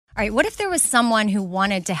All right, what if there was someone who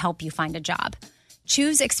wanted to help you find a job?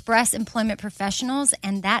 Choose Express Employment Professionals,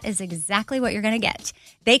 and that is exactly what you're going to get.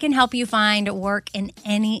 They can help you find work in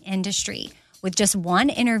any industry. With just one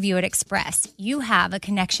interview at Express, you have a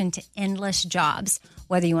connection to endless jobs.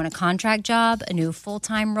 Whether you want a contract job, a new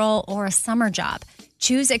full-time role, or a summer job,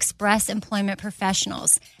 choose Express Employment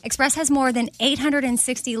Professionals. Express has more than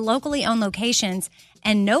 860 locally owned locations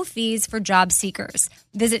and no fees for job seekers.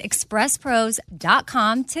 Visit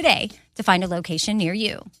expresspros.com today to find a location near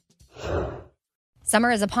you. Summer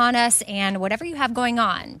is upon us, and whatever you have going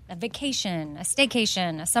on, a vacation, a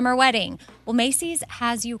staycation, a summer wedding, well, Macy's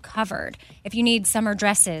has you covered. If you need summer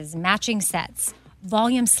dresses, matching sets,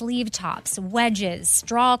 volume sleeve tops, wedges,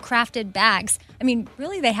 straw-crafted bags,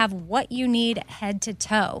 really they have what you need head to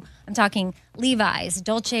toe. I'm talking Levi's,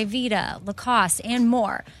 Dolce Vita, Lacoste, and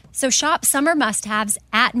more. So shop summer must-haves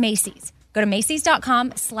at Macy's. Go to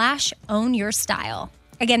Macys.com/ownyourstyle.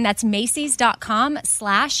 Again, that's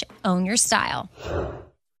Macys.com/ownyourstyle.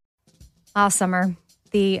 Summer,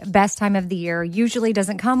 the best time of the year, usually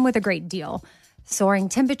doesn't come with a great deal. Soaring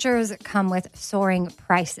temperatures come with soaring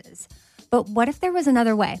prices. But what if there was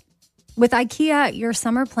another way? With IKEA, your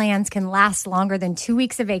summer plans can last longer than 2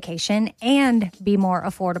 weeks of vacation and be more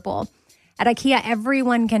affordable. At IKEA,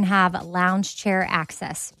 everyone can have lounge chair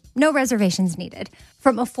access. No reservations needed.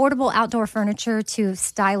 From affordable outdoor furniture to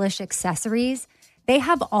stylish accessories, they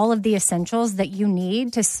have all of the essentials that you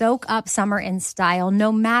need to soak up summer in style,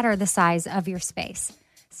 no matter the size of your space.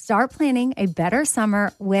 Start planning a better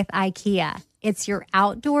summer with IKEA. It's your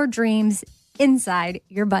outdoor dreams inside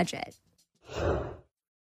your budget.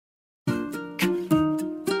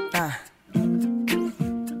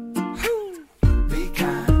 Be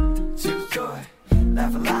kind, choose joy,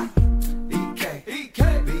 laugh a lot. Be kind,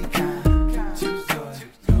 choose joy,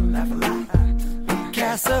 laugh a lot.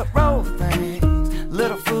 Casserole things,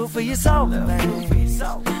 little food for your soul things.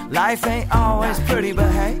 Life ain't always pretty,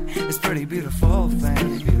 but hey, it's pretty beautiful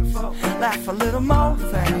things. Laugh a little more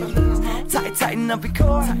things, tighten up your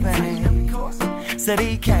core things. Said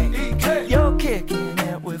EK, you're kicking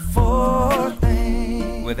it with 4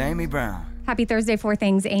 things with Amy Brown. Happy Thursday, 4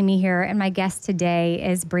 Things. Amy here, and my guest today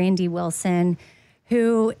is Brandy Wilson,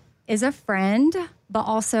 who is a friend, but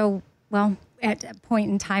also, at a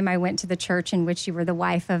point in time, I went to the church in which you were the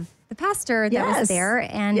wife of the pastor that was there,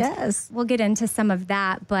 and we'll get into some of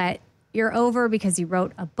that, but you're over because you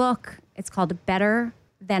wrote a book. It's called Better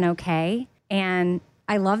Than Okay, and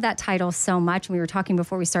I love that title so much. We were talking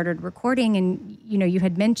before we started recording, and you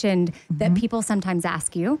had mentioned that people sometimes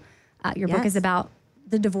ask you. Your book is about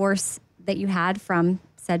the divorce that you had from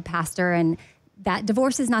said pastor, and that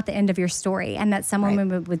divorce is not the end of your story, and that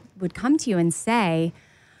someone would come to you and say,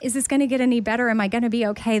 is this going to get any better? Am I going to be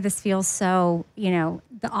okay? This feels so,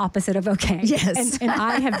 the opposite of okay. Yes. And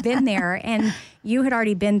I have been there, and you had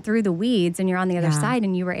already been through the weeds, and you're on the other side,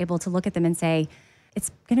 and you were able to look at them and say, it's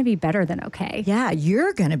going to be better than okay. Yeah,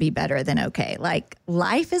 you're going to be better than okay. Like,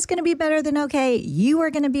 life is going to be better than okay. You are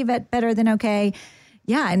going to be better than okay.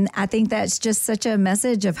 Yeah, and I think that's just such a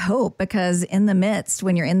message of hope, because in the midst,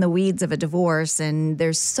 when you're in the weeds of a divorce and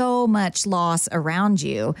there's so much loss around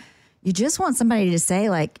you, you just want somebody to say,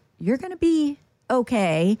 like, you're going to be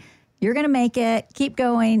okay. You're going to make it. Keep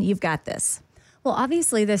going. You've got this. Well,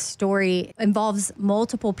 obviously, this story involves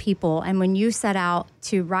multiple people. And when you set out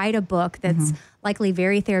to write a book that's likely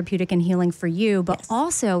very therapeutic and healing for you, but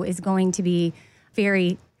also is going to be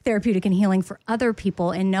very therapeutic and healing for other people,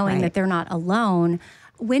 and knowing that they're not alone.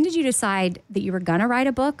 When did you decide that you were going to write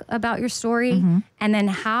a book about your story? And then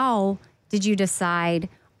how did you decide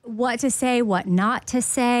what to say, what not to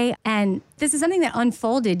say? And this is something that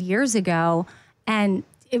unfolded years ago, and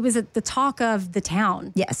it was at the talk of the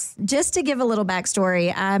town. Yes. Just to give a little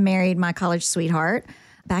backstory, I married my college sweetheart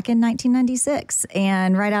back in 1996.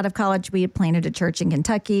 And right out of college, we had planted a church in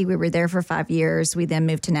Kentucky. We were there for 5 years. We then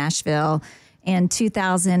moved to Nashville in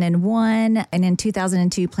 2001. And in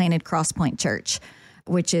 2002, planted Crosspoint Church,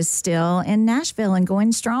 which is still in Nashville and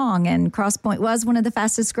going strong. And Crosspoint was one of the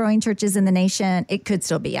fastest growing churches in the nation. It could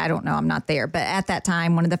still be. I don't know. I'm not there. But at that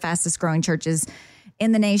time, one of the fastest growing churches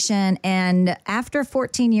in the nation. And after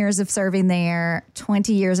 14 years of serving there,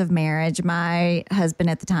 20 years of marriage, my husband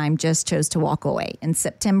at the time just chose to walk away. In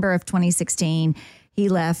September of 2016, he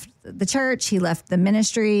left the church. He left the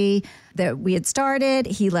ministry that we had started.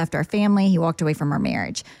 He left our family. He walked away from our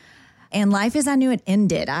marriage. And life as I knew it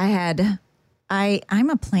ended. I'm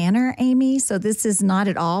a planner, Amy, so this is not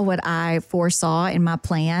at all what I foresaw in my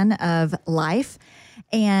plan of life.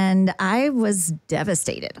 And I was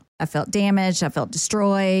devastated. I felt damaged. I felt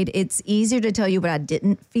destroyed. It's easier to tell you what I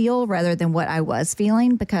didn't feel rather than what I was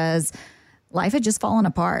feeling, because life had just fallen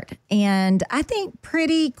apart. And I think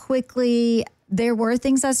pretty quickly there were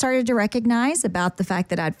things I started to recognize about the fact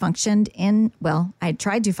that I'd I'd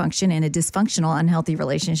tried to function in a dysfunctional, unhealthy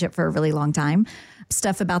relationship for a really long time.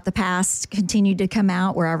 Stuff about the past continued to come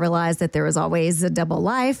out where I realized that there was always a double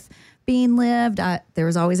life being lived. There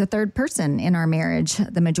was always a third person in our marriage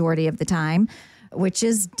the majority of the time, which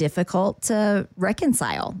is difficult to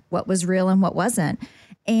reconcile what was real and what wasn't.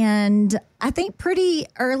 And I think pretty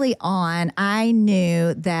early on, I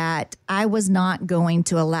knew that I was not going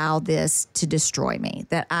to allow this to destroy me,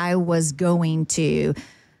 that I was going to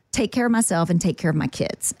take care of myself and take care of my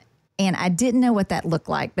kids. And I didn't know what that looked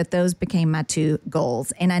like, but those became my two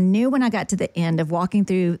goals. And I knew when I got to the end of walking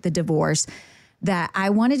through the divorce that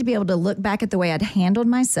I wanted to be able to look back at the way I'd handled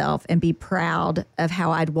myself and be proud of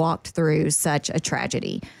how I'd walked through such a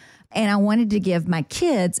tragedy. And I wanted to give my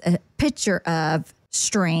kids a picture of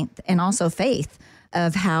strength and also faith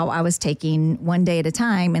of how I was taking one day at a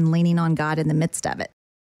time and leaning on God in the midst of it.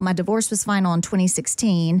 My divorce was final in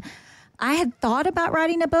 2016. I had thought about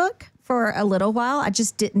writing a book for a little while. I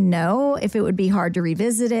just didn't know if it would be hard to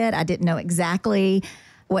revisit it. I didn't know exactly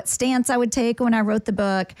what stance I would take when I wrote the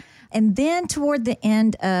book. And then toward the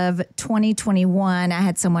end of 2021, I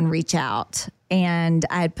had someone reach out and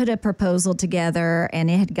I had put a proposal together and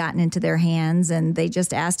it had gotten into their hands and they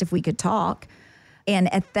just asked if we could talk.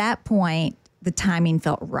 And at that point, the timing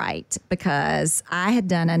felt right because I had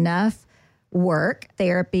done enough work,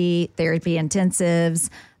 therapy intensives.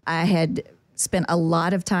 I had spent a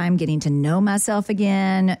lot of time getting to know myself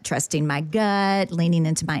again, trusting my gut, leaning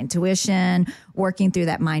into my intuition, working through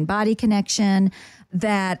that mind-body connection,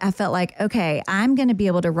 that I felt like, okay, I'm going to be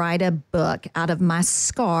able to write a book out of my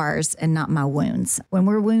scars and not my wounds. When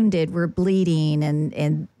we're wounded, we're bleeding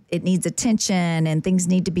and it needs attention and things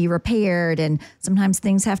need to be repaired and sometimes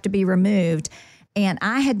things have to be removed. And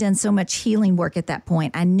I had done so much healing work at that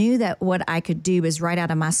point. I knew that what I could do is write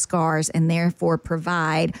out of my scars and therefore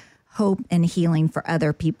provide hope and healing for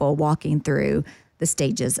other people walking through the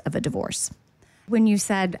stages of a divorce. When you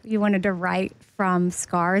said you wanted to write from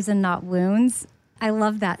scars and not wounds, I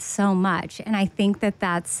love that so much. And I think that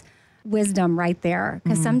that's wisdom right there.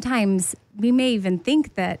 Because sometimes we may even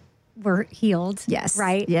think that we're healed. Yes.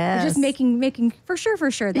 Right? Yes. We're just making for sure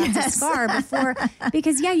that's a scar before,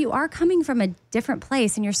 because you are coming from a different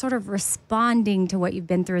place and you're sort of responding to what you've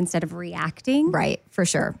been through instead of reacting. Right. For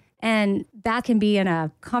sure. And that can be in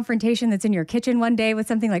a confrontation that's in your kitchen one day with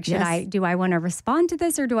something like, do I want to respond to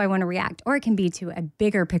this or do I want to react? Or it can be to a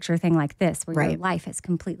bigger picture thing like this, where your life has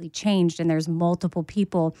completely changed and there's multiple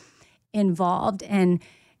people involved. And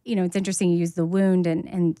it's interesting you use the wound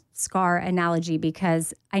and scar analogy,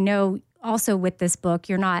 because I know also with this book,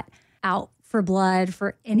 you're not out for blood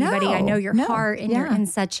for anybody. I know your heart and you're in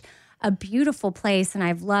such a beautiful place. And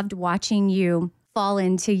I've loved watching you fall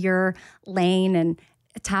into your lane and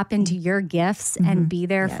tap into your gifts and be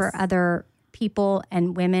there for other people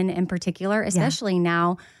and women in particular, especially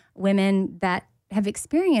now women that have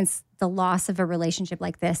experienced the loss of a relationship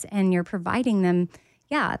like this. And you're providing them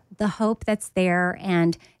the hope that's there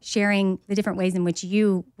and sharing the different ways in which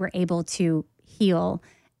you were able to heal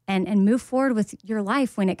and move forward with your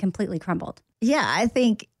life when it completely crumbled. Yeah, I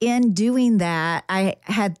think in doing that, I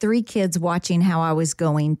had 3 kids watching how I was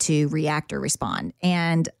going to react or respond.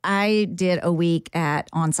 And I did a week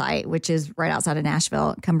at Onsite, which is right outside of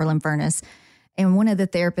Nashville, Cumberland Furnace. And one of the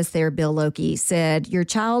therapists there, Bill Loki, said, your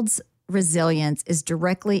child's resilience is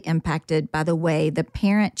directly impacted by the way the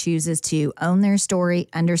parent chooses to own their story,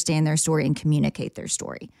 understand their story, and communicate their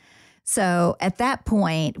story. So at that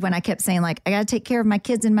point, when I kept saying, like, I got to take care of my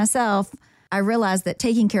kids and myself, I realized that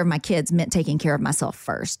taking care of my kids meant taking care of myself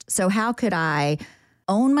first. So how could I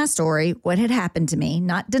own my story, what had happened to me,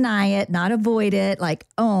 not deny it, not avoid it, like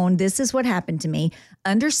own, this is what happened to me,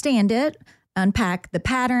 understand it, unpack the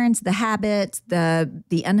patterns, the habits,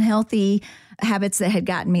 the unhealthy habits that had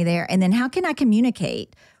gotten me there. And then how can I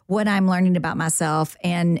communicate what I'm learning about myself,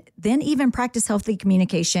 and then even practice healthy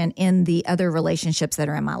communication in the other relationships that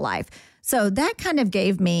are in my life. So that kind of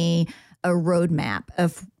gave me a roadmap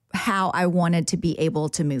of how I wanted to be able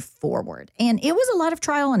to move forward. And it was a lot of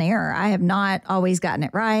trial and error. I have not always gotten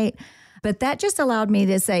it right, but that just allowed me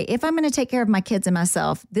to say, if I'm going to take care of my kids and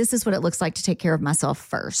myself, this is what it looks like to take care of myself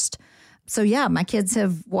first. So yeah, my kids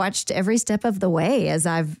have watched every step of the way as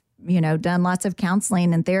I've, done lots of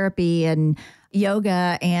counseling and therapy and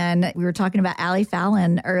yoga. And we were talking about Allie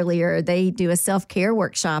Fallon earlier. They do a self-care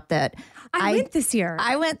workshop that I went this year.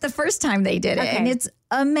 I went the first time they did it, and it's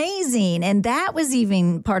amazing. And that was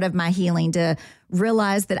even part of my healing, to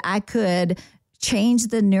realize that I could change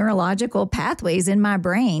the neurological pathways in my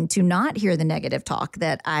brain to not hear the negative talk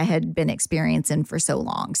that I had been experiencing for so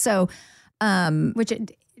long. So, which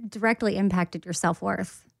it directly impacted your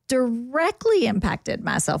self-worth. Directly impacted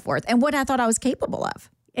my self-worth and what I thought I was capable of.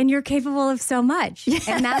 And you're capable of so much. Yes.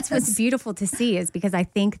 And that's what's beautiful to see, is because I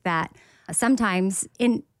think that sometimes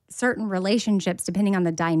in certain relationships, depending on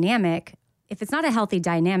the dynamic, if it's not a healthy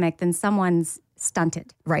dynamic, then someone's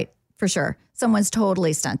stunted. Right, for sure. Someone's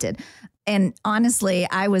totally stunted. And honestly,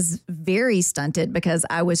 I was very stunted because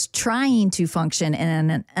I was trying to function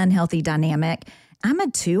in an unhealthy dynamic. I'm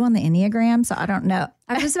a 2 on the Enneagram, so I don't know.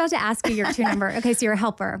 I was just about to ask you your 2 number. Okay, so you're a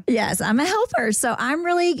helper. Yes, I'm a helper. So I'm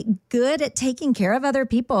really good at taking care of other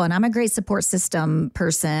people, and I'm a great support system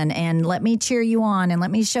person, and let me cheer you on and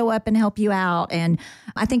let me show up and help you out. And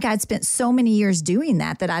I think I'd spent so many years doing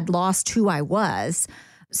that I'd lost who I was.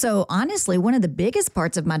 So honestly, one of the biggest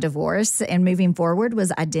parts of my divorce and moving forward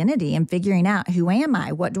was identity and figuring out, who am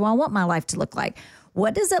I? What do I want my life to look like?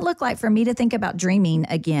 What does it look like for me to think about dreaming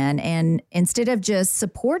again? And instead of just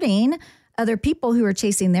supporting other people who are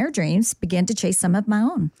chasing their dreams, begin to chase some of my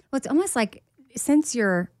own. Well, it's almost like since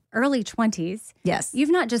your early 20s, Yes. you've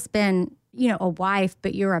not just been, a wife,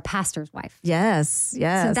 but you're a pastor's wife. Yes,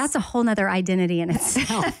 yes. So that's a whole nother identity in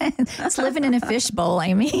itself. It's living in a fishbowl,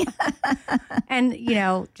 Amy. And,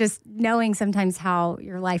 just knowing sometimes how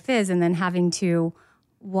your life is and then having to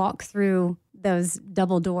walk through those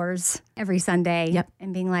double doors every Sunday. Yep.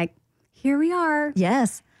 And being like, here we are.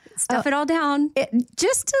 Yes. Stuff it all down.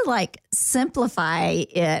 Just to simplify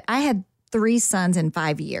it, I had 3 sons in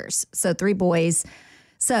 5 years. So 3 boys.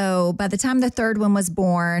 So by the time the third one was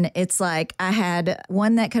born, it's like I had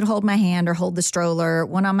one that could hold my hand or hold the stroller,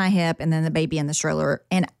 one on my hip, and then the baby in the stroller.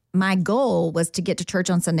 And my goal was to get to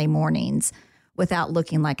church on Sunday mornings without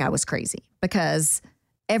looking like I was crazy, because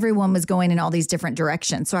everyone was going in all these different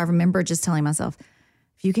directions. So I remember just telling myself,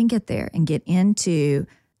 if you can get there and get into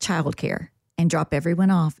childcare and drop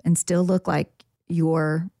everyone off and still look like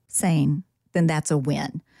you're sane, then that's a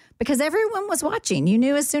win. Because everyone was watching. You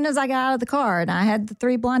knew as soon as I got out of the car and I had the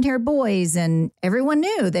 3 blonde-haired boys, and everyone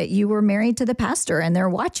knew that you were married to the pastor, and they're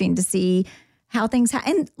watching to see how things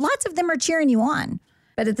and lots of them are cheering you on.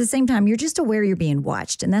 But at the same time, you're just aware you're being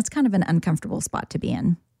watched, and that's kind of an uncomfortable spot to be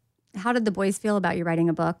in. How did the boys feel about you writing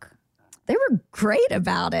a book? They were great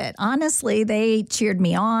about it. Honestly, they cheered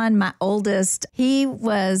me on. My oldest, he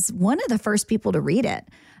was one of the first people to read it.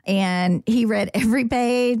 And he read every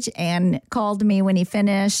page and called me when he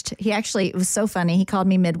finished. It was so funny. He called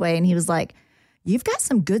me midway and he was like, you've got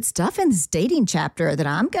some good stuff in this dating chapter that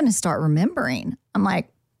I'm going to start remembering. I'm like,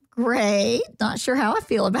 great. Not sure how I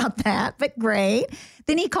feel about that, but great.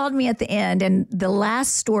 Then he called me at the end. And the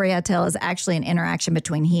last story I tell is actually an interaction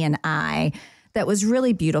between he and I that was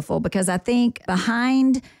really beautiful, because I think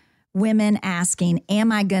behind women asking, am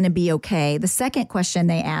I going to be okay? The second question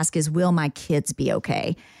they ask is, will my kids be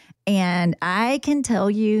okay? And I can tell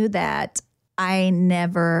you that I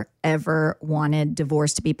never, ever wanted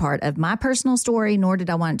divorce to be part of my personal story, nor did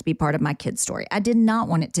I want it to be part of my kids' story. I did not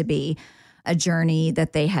want it to be a journey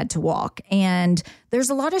that they had to walk. And there's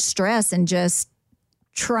a lot of stress in just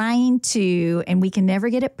trying to, and we can never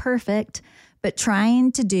get it perfect, but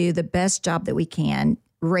trying to do the best job that we can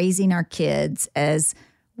raising our kids as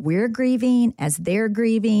we're grieving, as they're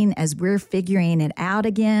grieving, as we're figuring it out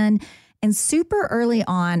again. And super early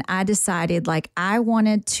on, I decided I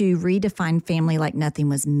wanted to redefine family like nothing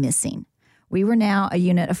was missing. We were now a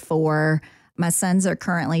unit of 4. My sons are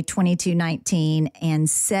currently 22, 19, and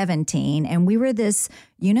 17. And we were this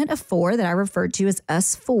unit of 4 that I referred to as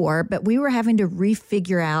us 4, but we were having to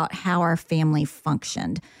refigure out how our family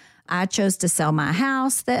functioned. I chose to sell my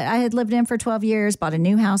house that I had lived in for 12 years, bought a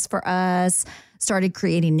new house for us, started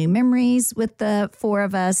creating new memories with the 4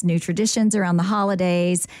 of us, new traditions around the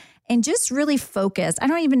holidays, and just really focused. I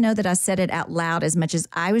don't even know that I said it out loud as much as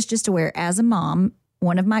I was just aware as a mom,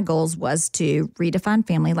 one of my goals was to redefine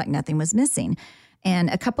family like nothing was missing. And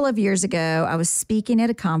a couple of years ago, I was speaking at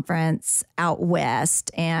a conference out west,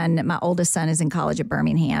 and my oldest son is in college at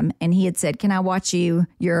Birmingham, and he had said, can I watch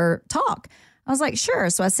your talk? I was like, sure.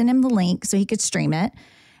 So I sent him the link so he could stream it.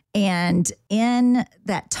 And in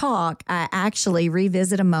that talk, I actually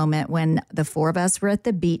revisit a moment when the 4 of us were at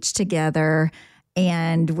the beach together,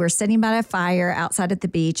 and we're sitting by a fire outside at the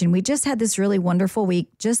beach. And we just had this really wonderful week,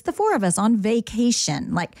 just the 4 of us on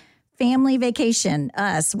vacation, like family vacation,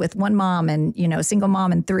 us with one mom and, a single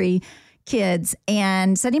mom and 3 kids,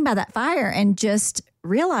 and sitting by that fire and just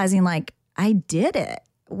realizing I did it.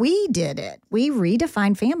 We did it. We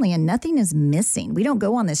redefined family and nothing is missing. We don't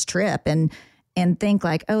go on this trip and think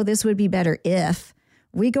oh, this would be better if.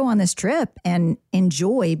 we go on this trip and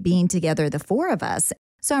enjoy being together, the four of us.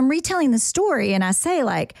 So I'm retelling the story and I say,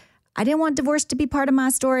 like, I didn't want divorce to be part of my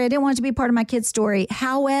story. I didn't want it to be part of my kid's story.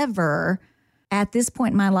 However, at this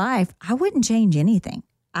point in my life, I wouldn't change anything.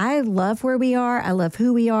 I love where we are. I love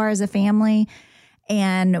who we are as a family.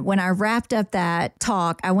 And when I wrapped up that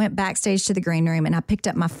talk, I went backstage to the green room and I picked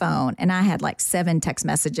up my phone and I had like 7 text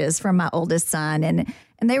messages from my oldest son. And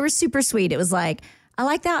they were super sweet. It was like, I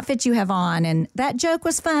like the outfit you have on, and that joke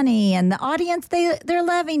was funny, and the audience, they're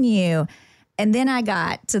loving you. And then I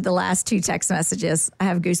got to the last 2 text messages. I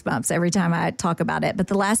have goosebumps every time I talk about it. But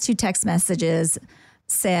the last 2 text messages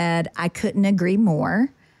said, I couldn't agree more.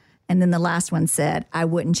 And then the last one said, I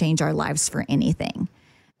wouldn't change our lives for anything.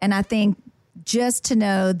 And I think just to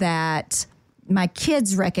know that my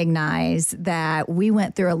kids recognize that we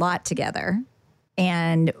went through a lot together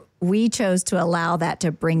and we chose to allow that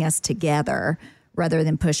to bring us together rather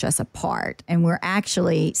than push us apart. And we're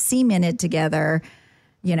actually cemented together.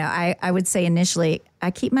 You know, I would say initially,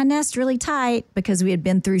 I keep my nest really tight because we had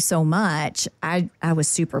been through so much. I was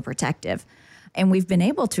super protective. And we've been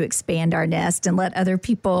able to expand our nest and let other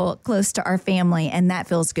people close to our family, and that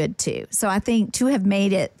feels good too. So I think to have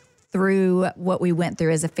made it through what we went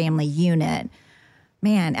through as a family unit,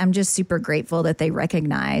 man, I'm just super grateful that they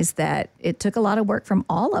recognize that it took a lot of work from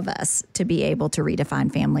all of us to be able to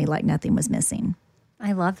redefine family like nothing was missing.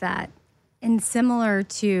 I love that. And similar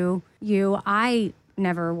to you, I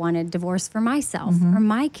never wanted divorce for myself or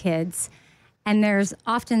my kids. And there's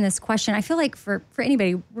often this question, I feel like for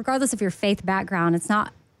anybody, regardless of your faith background, it's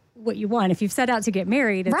not what you want. If you've set out to get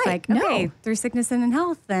married, it's Right, like, okay, through sickness and in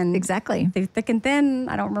health. And Exactly. through thick and thin.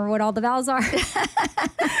 I don't remember what all the vows are.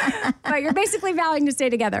 But you're basically vowing to stay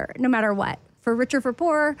together no matter what. For richer, for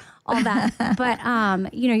poor, all that.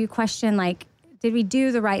 But, you question, like, did we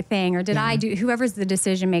do the right thing? Or did I do, whoever's the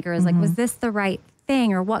decision maker is like, was this the right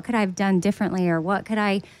thing? Or what could I have done differently? Or what could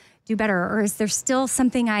I do better? Or is there still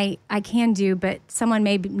something I can do, but someone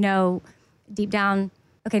may know deep down,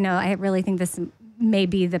 okay, no, I really think this may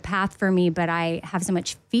be the path for me, but I have so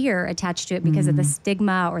much fear attached to it because of the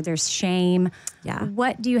stigma or there's shame. Yeah.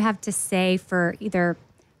 What do you have to say for either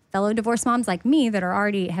fellow divorced moms like me that are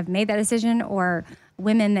already have made that decision, or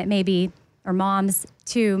women that maybe, or moms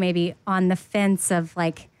too, maybe on the fence of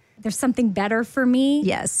like, there's something better for me.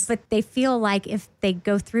 Yes. But they feel like if they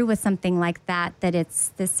go through with something like that, that it's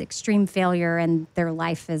this extreme failure and their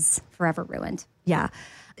life is forever ruined. Yeah.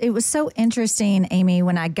 It was so interesting, Amy,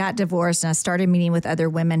 when I got divorced and I started meeting with other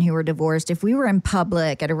women who were divorced. If we were in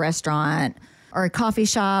public at a restaurant or a coffee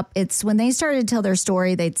shop, it's when they started to tell their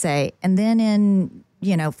story, they'd say, and then in,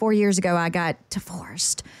 4 years ago, I got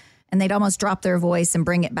divorced. And they'd almost drop their voice and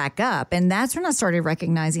bring it back up. And that's when I started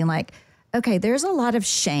recognizing, like, okay, there's a lot of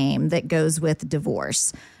shame that goes with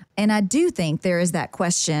divorce. And I do think there is that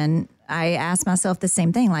question. I ask myself the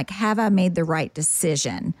same thing, like, have I made the right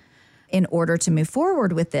decision in order to move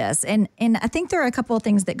forward with this? And I think there are a couple of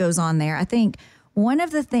things that goes on there. I think one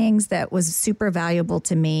of the things that was super valuable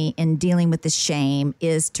to me in dealing with the shame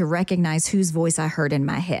is to recognize whose voice I heard in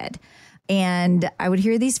my head. And I would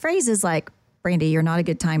hear these phrases like, Brandy, you're not a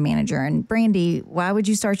good time manager. And Brandy, why would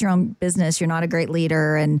you start your own business? You're not a great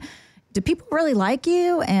leader. And do people really like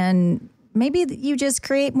you? And maybe you just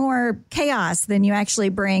create more chaos than you actually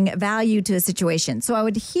bring value to a situation. So I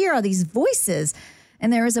would hear all these voices.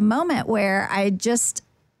 And there was a moment where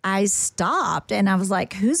I stopped and I was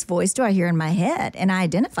like, whose voice do I hear in my head? And I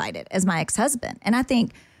identified it as my ex-husband. And I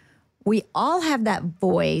think we all have that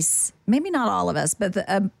voice, maybe not all of us, but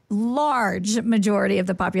a large majority of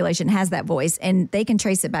the population has that voice, and they can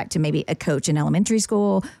trace it back to maybe a coach in elementary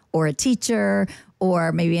school or a teacher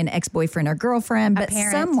or maybe an ex-boyfriend or girlfriend, but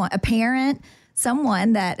a parent,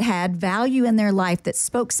 someone that had value in their life that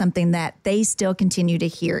spoke something that they still continue to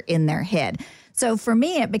hear in their head. So for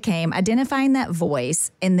me, it became identifying that voice.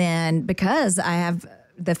 And then because I have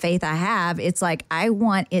the faith I have, it's like I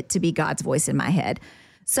want it to be God's voice in my head.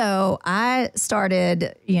 So I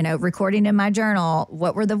started, recording in my journal,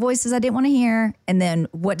 what were the voices I didn't want to hear? And then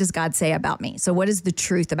what does God say about me? So what is the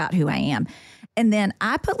truth about who I am? And then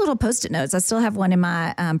I put little Post-it notes. I still have one in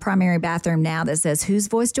my primary bathroom now that says, whose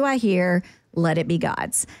voice do I hear? Let it be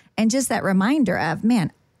God's. And just that reminder of,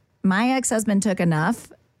 man, my ex-husband took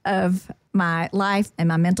enough of my life and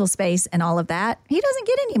my mental space and all of that. He doesn't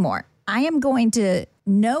get any more. I am going to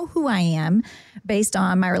know who I am based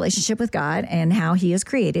on my relationship with God and how He has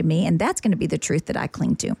created me. And that's going to be the truth that I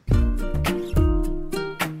cling to.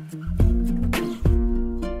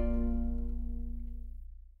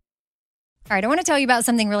 All right, I want to tell you about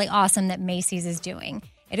something really awesome that Macy's is doing.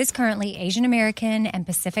 It is currently Asian American and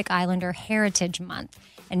Pacific Islander Heritage Month.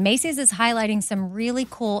 And Macy's is highlighting some really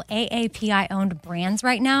cool AAPI-owned brands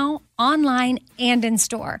right now, online and in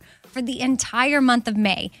store. For the entire month of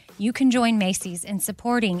May, you can join Macy's in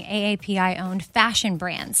supporting AAPI-owned fashion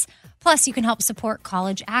brands. Plus, you can help support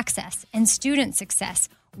college access and student success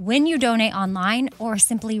when you donate online or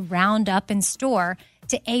simply round up in store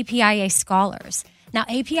to APIA scholars. Now,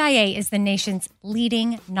 APIA is the nation's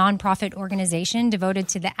leading nonprofit organization devoted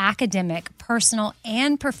to the academic, personal,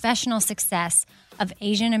 and professional success of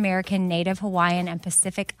Asian American, Native Hawaiian, and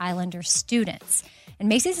Pacific Islander students. And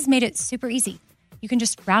Macy's has made it super easy. You can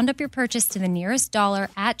just round up your purchase to the nearest dollar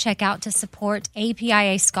at checkout to support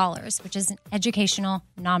APIA Scholars, which is an educational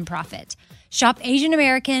nonprofit. Shop Asian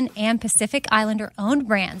American and Pacific Islander owned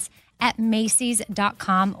brands at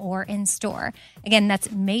Macy's.com or in store. Again,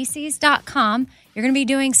 that's Macy's.com. You're going to be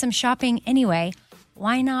doing some shopping anyway.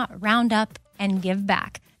 Why not round up and give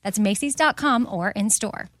back? That's Macy's.com or in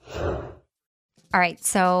store. All right,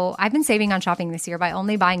 so I've been saving on shopping this year by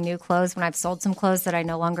only buying new clothes when I've sold some clothes that I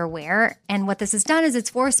no longer wear. And what this has done is it's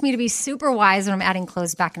forced me to be super wise when I'm adding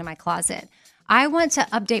clothes back into my closet. I want to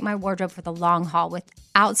update my wardrobe for the long haul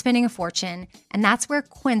without spending a fortune, and that's where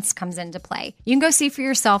Quince comes into play. You can go see for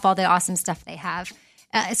yourself all the awesome stuff they have,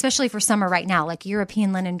 especially for summer right now, like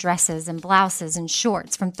European linen dresses and blouses and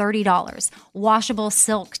shorts from $30, washable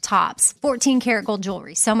silk tops, 14-karat gold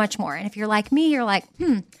jewelry, so much more. And if you're like me, you're like,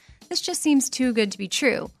 this just seems too good to be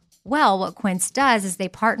true. Well, what Quince does is they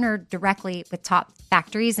partner directly with top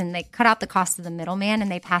factories and they cut out the cost of the middleman and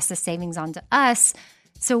they pass the savings on to us.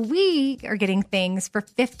 So we are getting things for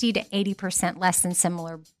 50 to 80% less than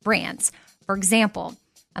similar brands. For example,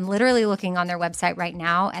 I'm literally looking on their website right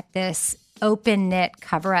now at this open knit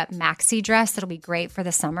cover-up maxi dress that'll be great for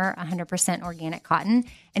the summer, 100% organic cotton,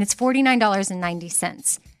 and it's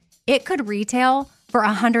 $49.90. It could retail for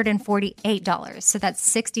 $148, so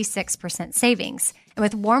that's 66% savings. And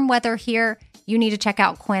with warm weather here, you need to check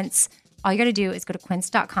out Quince. All you got to do is go to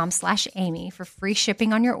quince.com/Amy for free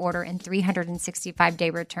shipping on your order and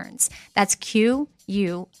 365-day returns. That's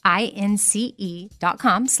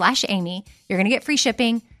QUINCE.com/Amy. You're going to get free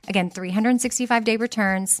shipping. Again, 365-day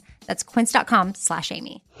returns. That's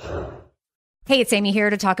quince.com/Amy. Hey, it's Amy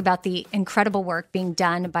here to talk about the incredible work being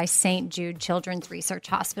done by St. Jude Children's Research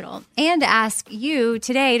Hospital and to ask you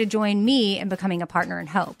today to join me in becoming a partner in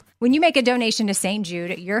hope. When you make a donation to St.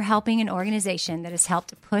 Jude, you're helping an organization that has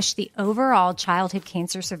helped push the overall childhood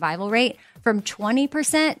cancer survival rate from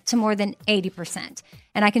 20% to more than 80%.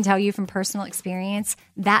 And I can tell you from personal experience,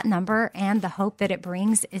 that number and the hope that it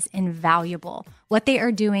brings is invaluable. What they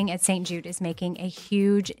are doing at St. Jude is making a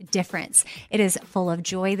huge difference. It is full of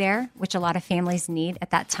joy there, which a lot of families need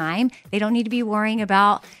at that time. They don't need to be worrying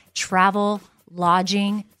about travel,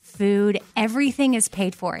 lodging, food. Everything is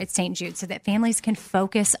paid for at St. Jude so that families can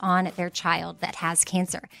focus on their child that has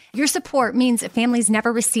cancer. Your support means that families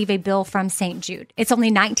never receive a bill from St. Jude. It's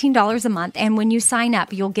only $19 a month, and when you sign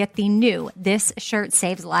up, you'll get the new This Shirt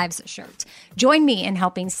Saves Lives shirt. Join me in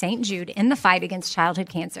helping St. Jude in the fight against childhood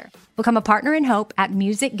cancer. Become a partner in hope at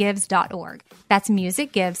musicgives.org. That's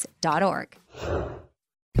musicgives.org.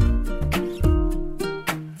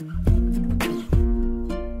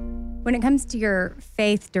 When it comes to your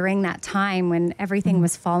faith during that time when everything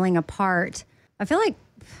was falling apart, I feel like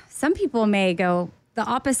some people may go the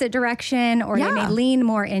opposite direction or they may lean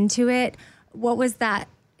more into it. What was that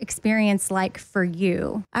experience like for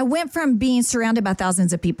you? I went from being surrounded by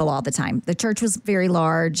thousands of people all the time. The church was very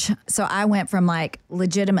large. So I went from like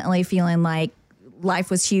legitimately feeling like life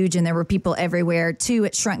was huge and there were people everywhere to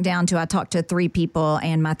it shrunk down to I talked to 3 people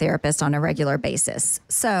and my therapist on a regular basis.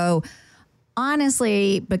 So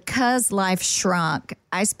honestly, because life shrunk,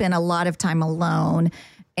 I spent a lot of time alone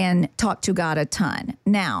and talked to God a ton.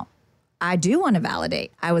 Now, I do want to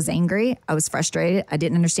validate. I was angry. I was frustrated. I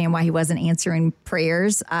didn't understand why he wasn't answering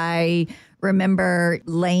prayers. I remember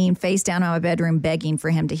laying face down in my bedroom begging for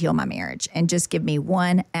him to heal my marriage and just give me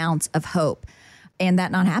 1 ounce of hope, and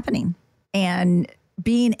that not happening. And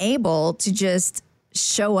being able to just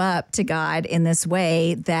show up to God in this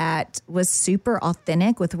way that was super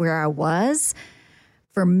authentic with where I was,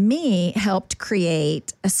 for me, helped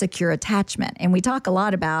create a secure attachment. And we talk a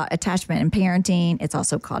lot about attachment in parenting. It's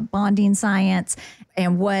also called bonding science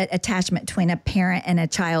and what attachment between a parent and a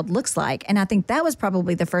child looks like. And I think that was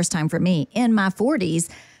probably the first time for me in my 40s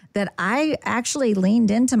that I actually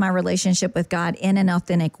leaned into my relationship with God in an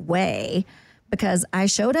authentic way, because I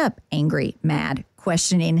showed up angry, mad,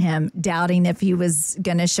 questioning him, doubting if he was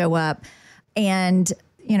going to show up. And,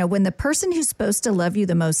 you know, when the person who's supposed to love you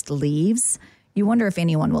the most leaves, you wonder if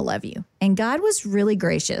anyone will love you. And God was really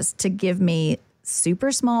gracious to give me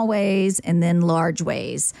super small ways and then large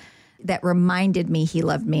ways that reminded me he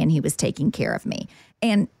loved me and he was taking care of me.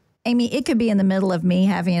 And Amy, it could be in the middle of me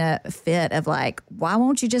having a fit of like, why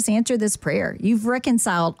won't you just answer this prayer? You've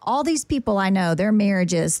reconciled all these people I know, their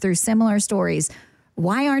marriages through similar stories.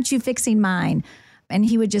 Why aren't you fixing mine? And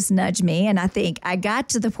he would just nudge me. And I think I got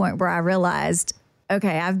to the point where I realized,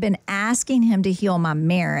 okay, I've been asking him to heal my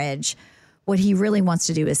marriage. What he really wants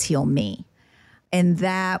to do is heal me. And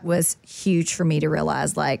that was huge for me to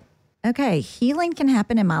realize, like, okay, healing can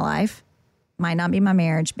happen in my life. Might not be my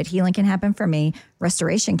marriage, but healing can happen for me.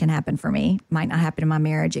 Restoration can happen for me. Might not happen in my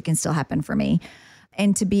marriage. It can still happen for me.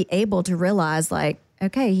 And to be able to realize, like,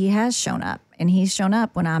 okay, he has shown up, and he's shown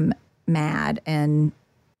up when I'm mad and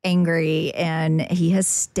angry, and he has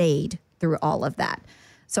stayed through all of that.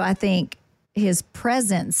 So I think his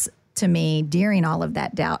presence to me during all of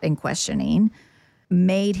that doubt and questioning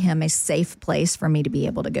made him a safe place for me to be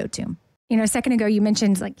able to go to. You know, a second ago, you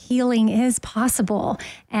mentioned like healing is possible,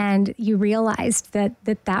 and you realized that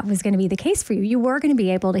was going to be the case for you. You were going to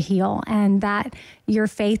be able to heal, and that your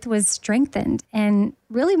faith was strengthened. And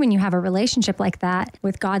really, when you have a relationship like that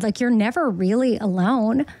with God, like, you're never really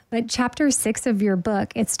alone. But chapter 6 of your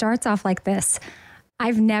book, it starts off like this.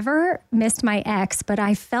 I've never missed my ex, but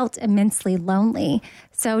I felt immensely lonely.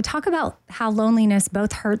 So talk about how loneliness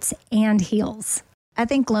both hurts and heals. I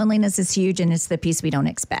think loneliness is huge, and it's the piece we don't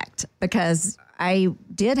expect, because I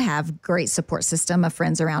did have great support system of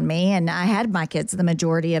friends around me, and I had my kids the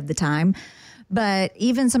majority of the time. But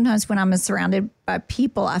even sometimes when I'm surrounded by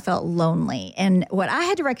people, I felt lonely. And what I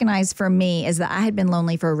had to recognize for me is that I had been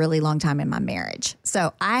lonely for a really long time in my marriage.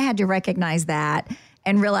 So I had to recognize that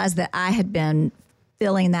and realize that I had been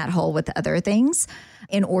filling that hole with other things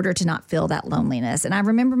in order to not feel that loneliness. And I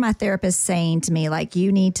remember my therapist saying to me, like,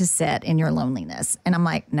 you need to sit in your loneliness. And I'm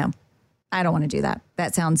like, no, I don't want to do that.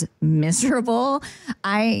 That sounds miserable.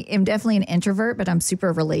 I am definitely an introvert, but I'm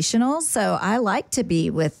super relational. So I like to be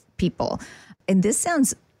with people. And this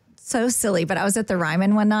sounds so silly, but I was at the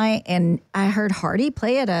Ryman one night and I heard Hardy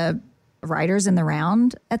play at a Writers in the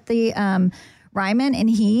Round at the Ryman, and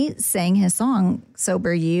he sang his song,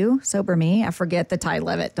 Sober You, Sober Me. I forget the title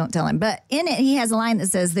of it. Don't tell him. But in it, he has a line that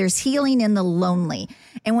says, there's healing in the lonely.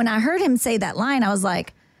 And when I heard him say that line, I was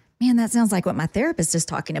like, man, that sounds like what my therapist is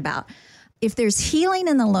talking about. If there's healing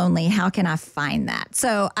in the lonely, how can I find that?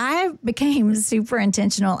 So I became super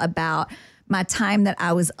intentional about my time that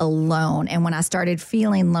I was alone, and when I started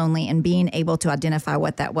feeling lonely and being able to identify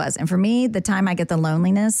what that was. And for me, the time I get the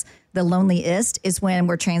loneliest is when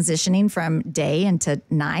we're transitioning from day into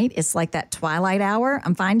night. It's like that twilight hour.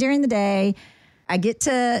 I'm fine during the day. I get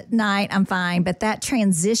to night, I'm fine. But that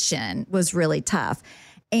transition was really tough.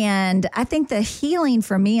 And I think the healing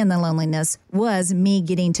for me in the loneliness was me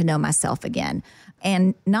getting to know myself again.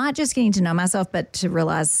 And not just getting to know myself, but to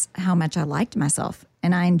realize how much I liked myself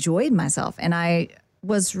and I enjoyed myself and I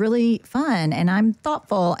was really fun and I'm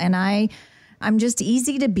thoughtful and I'm just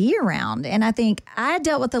easy to be around. And I think I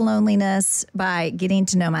dealt with the loneliness by getting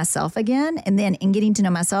to know myself again. And then in getting to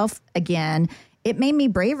know myself again, it made me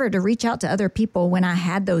braver to reach out to other people when I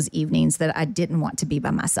had those evenings that I didn't want to be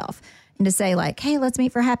by myself. And to say like, hey, let's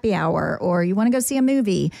meet for happy hour, or you want to go see a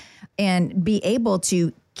movie, and be able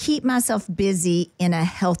to keep myself busy in a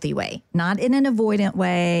healthy way, not in an avoidant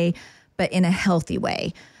way, but in a healthy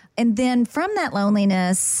way. And then from that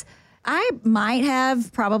loneliness, I might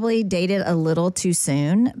have probably dated a little too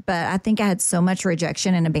soon, but I think I had so much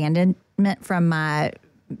rejection and abandonment from my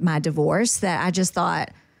divorce that I just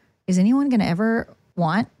thought, is anyone going to ever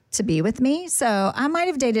want to be with me? So I might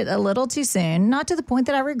have dated a little too soon, not to the point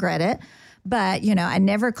that I regret it. But, you know, I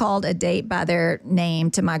never called a date by their name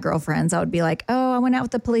to my girlfriends. I would be like, oh, I went out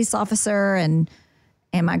with a police officer. And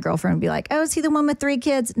my girlfriend would be like, oh, is he the one with 3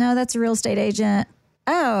 kids? No, that's a real estate agent.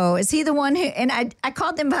 Oh, is he the one who, and I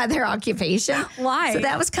called them by their occupation. Why? So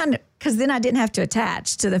that was kind of, because then I didn't have to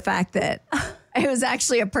attach to the fact that it was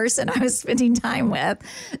actually a person I was spending time with.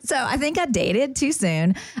 So I think I dated too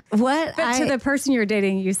soon. To the person you were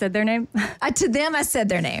dating, you said their name? To them, I said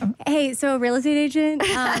their name. Hey, so a real estate agent,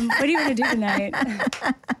 what are you going to do tonight?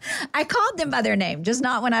 I called them by their name, just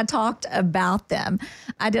not when I talked about them.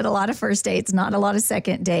 I did a lot of first dates, not a lot of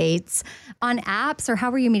second dates. On apps, or how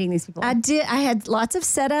were you meeting these people? I did. I had lots of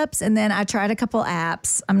setups, and then I tried a couple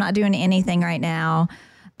apps. I'm not doing anything right now.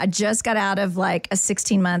 I just got out of like a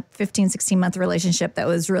 16 month relationship that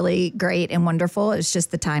was really great and wonderful. It's just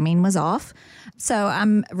the timing was off. So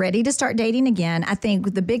I'm ready to start dating again. I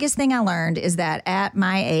think the biggest thing I learned is that at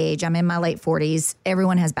my age, I'm in my late 40s,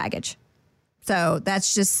 everyone has baggage. So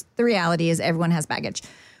that's just the reality, is everyone has baggage.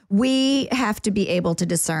 We have to be able to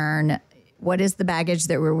discern what is the baggage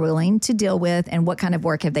that we're willing to deal with and what kind of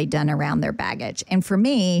work have they done around their baggage. And for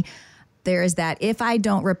me, There is that if I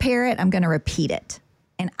don't repair it, I'm going to repeat it.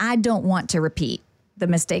 And I don't want to repeat the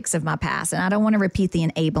mistakes of my past. And I don't want to repeat the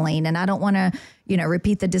enabling. And I don't want to,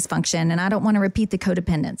 repeat the dysfunction. And I don't want to repeat the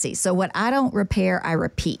codependency. So what I don't repair, I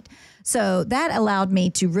repeat. So that allowed me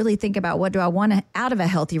to really think about what do I want out of a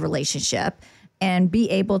healthy relationship and be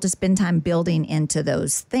able to spend time building into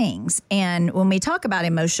those things. And when we talk about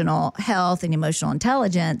emotional health and emotional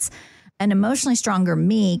intelligence, an emotionally stronger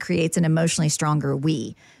me creates an emotionally stronger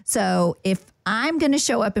we. So if I'm going to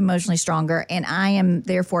show up emotionally stronger and I am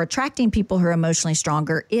therefore attracting people who are emotionally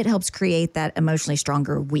stronger, it helps create that emotionally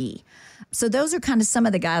stronger we. So those are kind of some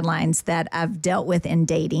of the guidelines that I've dealt with in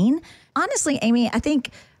dating. Honestly, Amy, I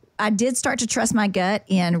think I did start to trust my gut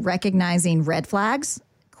in recognizing red flags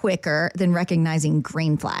quicker than recognizing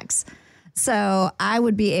green flags. So I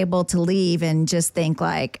would be able to leave and just think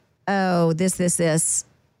like, oh, this,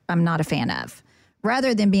 I'm not a fan of.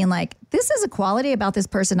 Rather than being like, this is a quality about this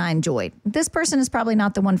person I enjoyed. This person is probably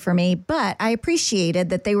not the one for me, but I appreciated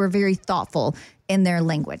that they were very thoughtful in their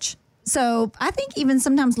language. So I think even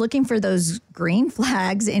sometimes looking for those green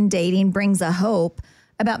flags in dating brings a hope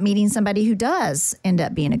about meeting somebody who does end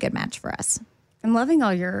up being a good match for us. I'm loving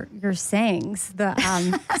all your sayings.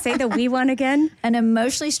 Say the we one again. An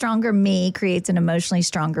emotionally stronger me creates an emotionally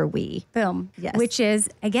stronger we. Boom. Yes. Which is,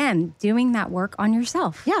 again, doing that work on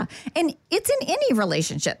yourself. Yeah. And it's in any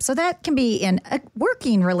relationship. So that can be in a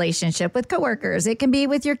working relationship with coworkers. It can be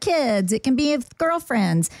with your kids. It can be with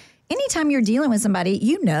girlfriends. Anytime you're dealing with somebody,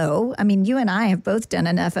 you and I have both done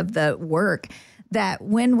enough of the work that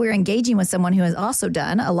when we're engaging with someone who has also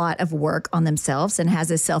done a lot of work on themselves and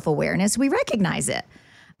has a self-awareness, we recognize it.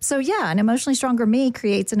 So yeah, an emotionally stronger me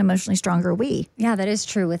creates an emotionally stronger we. Yeah, that is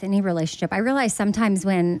true with any relationship. I realized sometimes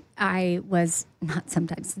there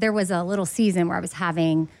was a little season where I was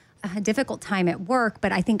having a difficult time at work,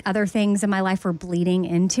 but I think other things in my life were bleeding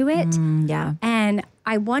into it. Yeah. And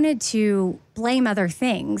I wanted to blame other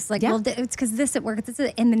things. Like, well, it's because this at work.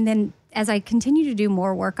 And then as I continue to do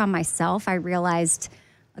more work on myself, I realized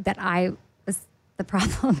that I was the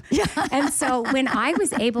problem. Yeah. And so when I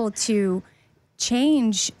was able to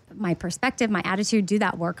change my perspective, my attitude, do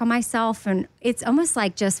that work on myself, and it's almost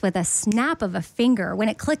like just with a snap of a finger, when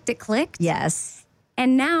it clicked, it clicked. Yes.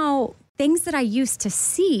 And now things that I used to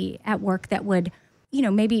see at work that would,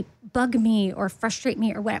 maybe bug me or frustrate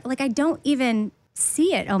me or whatever, like I don't even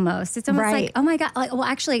see it almost. It's almost like, oh my God,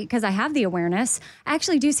 actually, because I have the awareness, I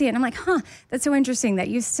actually do see it. And I'm like, that's so interesting. That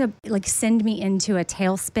used to send me into a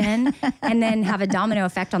tailspin and then have a domino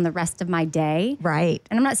effect on the rest of my day. Right.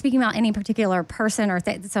 And I'm not speaking about any particular person or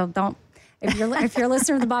thing. So don't, if you're a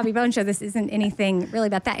listener of the Bobby Bones Show, this isn't anything really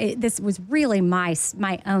about that. This was really my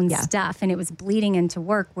own stuff, and it was bleeding into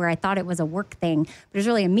work where I thought it was a work thing, but it was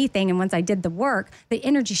really a me thing. And once I did the work, the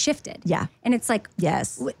energy shifted. Yeah, and it's like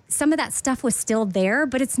some of that stuff was still there,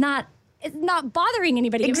 but it's not bothering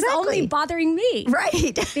anybody. Exactly. It was only bothering me,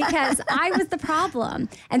 right? Because I was the problem.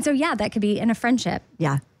 And so that could be in a friendship.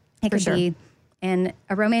 Yeah, it could be in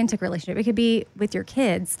a romantic relationship. It could be with your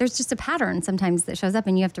kids. There's just a pattern sometimes that shows up,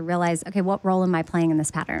 and you have to realize, okay, what role am I playing in this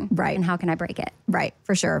pattern? Right. And how can I break it? Right,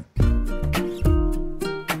 for sure. All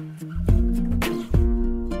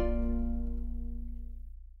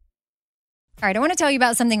right, I want to tell you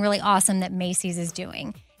about something really awesome that Macy's is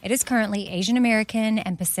doing. It is currently Asian American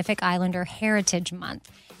and Pacific Islander Heritage Month,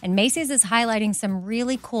 and Macy's is highlighting some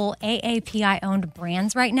really cool AAPI-owned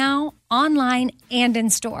brands right now, online and in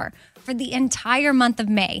store. For the entire month of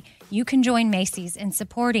May, you can join Macy's in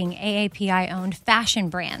supporting AAPI-owned fashion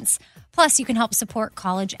brands. Plus, you can help support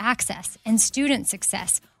college access and student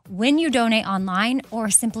success when you donate online or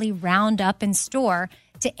simply round up in store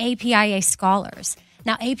to APIA scholars.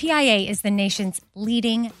 Now, APIA is the nation's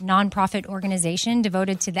leading nonprofit organization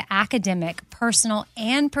devoted to the academic, personal,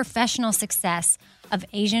 and professional success of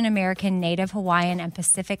Asian American, Native Hawaiian, and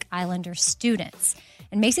Pacific Islander students.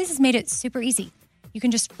 And Macy's has made it super easy. You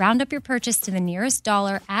can just round up your purchase to the nearest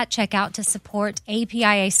dollar at checkout to support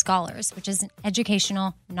APIA Scholars, which is an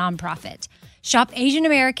educational nonprofit. Shop Asian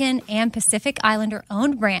American and Pacific Islander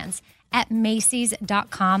owned brands at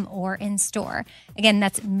Macy's.com or in store. Again,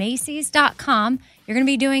 that's Macy's.com. You're going to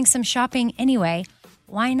be doing some shopping anyway.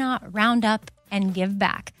 Why not round up and give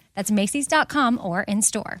back? That's Macy's.com or in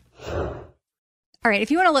store. All right,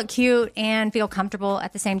 if you want to look cute and feel comfortable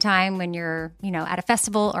at the same time when you're, at a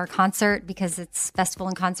festival or a concert, because it's festival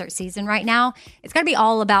and concert season right now, it's got to be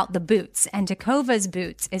all about the boots. And Tecovas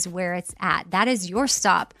Boots is where it's at. That is your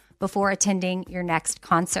stop before attending your next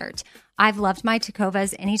concert. I've loved my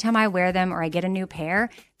Tecovas. Anytime I wear them or I get a new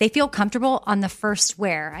pair, they feel comfortable on the first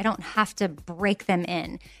wear. I don't have to break them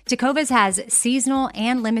in. Tecovas has seasonal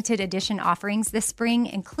and limited edition offerings this spring,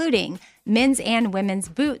 including men's and women's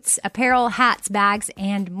boots, apparel, hats, bags,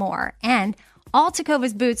 and more. And all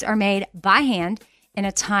Tecovas boots are made by hand in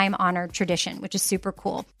a time-honored tradition, which is super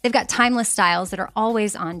cool. They've got timeless styles that are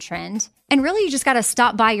always on trend. And really, you just got to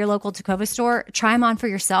stop by your local Tecovas store, try them on for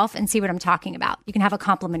yourself, and see what I'm talking about. You can have a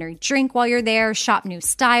complimentary drink while you're there, shop new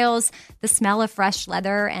styles. The smell of fresh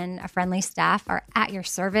leather and a friendly staff are at your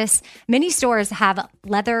service. Many stores have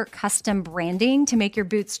leather custom branding to make your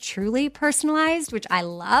boots truly personalized, which I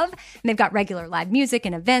love. And they've got regular live music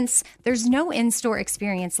and events. There's no in-store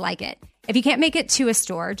experience like it. If you can't make it to a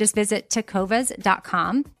store, just visit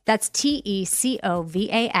tecovas.com. That's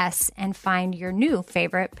TECOVAS and find your new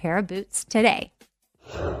favorite pair of boots today.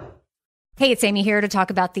 Hey, it's Amy here to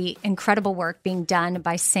talk about the incredible work being done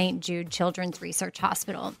by St. Jude Children's Research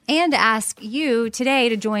Hospital and to ask you today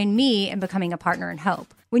to join me in becoming a partner in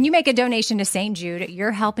hope. When you make a donation to St. Jude,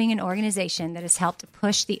 you're helping an organization that has helped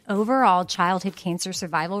push the overall childhood cancer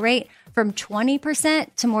survival rate from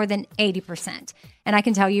 20% to more than 80%. And I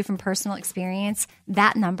can tell you from personal experience,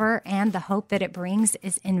 that number and the hope that it brings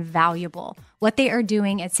is invaluable. What they are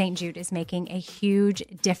doing at St. Jude is making a huge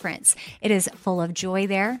difference. It is full of joy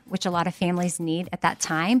there, which a lot of families need at that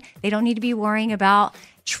time. They don't need to be worrying about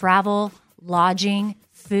travel, lodging,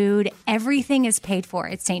 food. Everything is paid for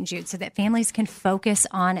at St. Jude so that families can focus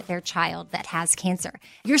on their child that has cancer.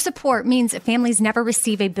 Your support means that families never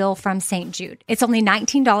receive a bill from St. Jude. It's only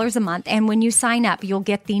 $19 a month, and when you sign up, you'll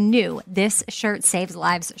get the new This Shirt Saves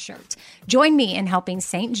Lives shirt. Join me in helping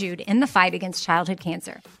St. Jude in the fight against childhood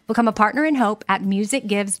cancer. Become a partner in hope at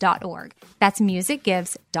musicgives.org. That's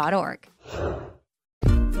musicgives.org.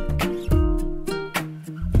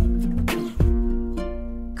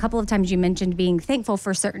 Couple of times you mentioned being thankful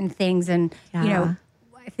for certain things, and you know,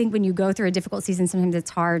 I think when you go through a difficult season, sometimes it's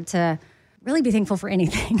hard to really be thankful for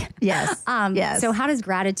anything. Yes. Yes. So how does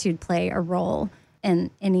gratitude play a role in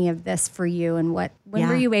any of this for you, and when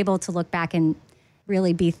were you able to look back and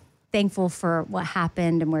really be thankful for what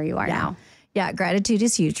happened and where you are now? Yeah, gratitude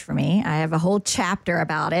is huge for me. I have a whole chapter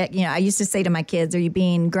about it. You know, I used to say to my kids, are you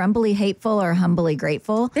being grumbly hateful or humbly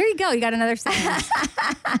grateful? There you go. You got another saying.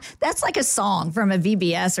 That's like a song from a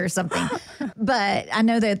VBS or something. But I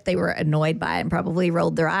know that they were annoyed by it and probably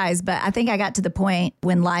rolled their eyes. But I think I got to the point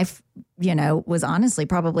when life, you know, was honestly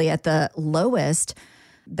probably at the lowest.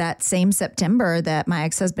 That same September that my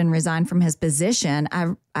ex-husband resigned from his position,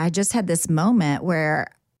 I just had this moment where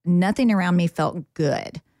nothing around me felt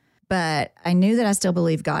good. But I knew that I still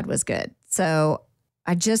believed God was good. So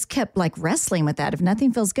I just kept like wrestling with that. If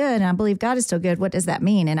nothing feels good and I believe God is still good, what does that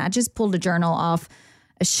mean? And I just pulled a journal off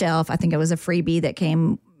a shelf. I think it was a freebie that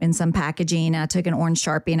came in some packaging. I took an orange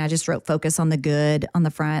Sharpie and I just wrote focus on the good on the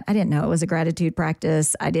front. I didn't know it was a gratitude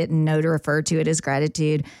practice. I didn't know to refer to it as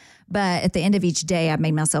gratitude. But at the end of each day, I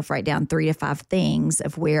made myself write down 3 to 5 things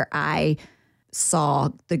of where I saw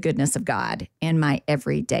the goodness of God in my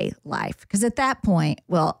everyday life. Because at that point,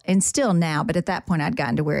 well, and still now, but at that point I'd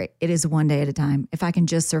gotten to where it is one day at a time. If I can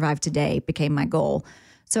just survive today became my goal.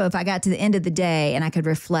 So if I got to the end of the day and I could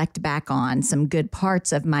reflect back on some good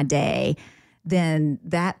parts of my day, then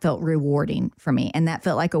that felt rewarding for me. And that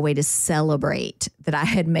felt like a way to celebrate that I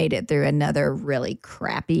had made it through another really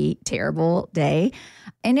crappy, terrible day.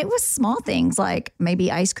 And it was small things like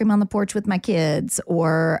maybe ice cream on the porch with my kids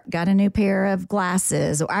or got a new pair of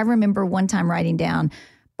glasses. Or I remember one time writing down,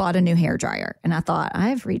 bought a new hairdryer. And I thought,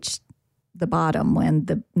 I've reached the bottom when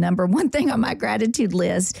the number one thing on my gratitude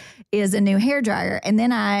list is a new hairdryer. And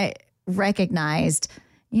then I recognized,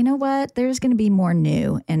 you know what? There's going to be more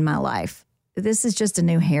new in my life. This is just a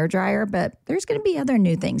new hairdryer, but there's going to be other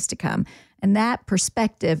new things to come. And that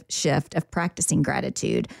perspective shift of practicing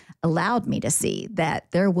gratitude allowed me to see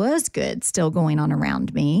that there was good still going on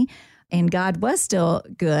around me. And God was still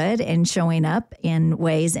good and showing up in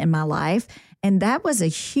ways in my life. And that was a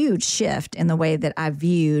huge shift in the way that I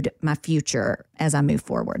viewed my future as I move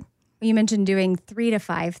forward. You mentioned doing 3 to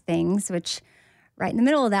 5 things, which right in the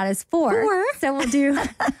middle of that is 4. So we'll do,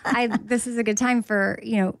 this is a good time for,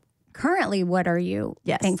 currently, what are you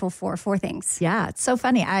thankful for? 4 things. Yeah, it's so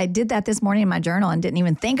funny. I did that this morning in my journal and didn't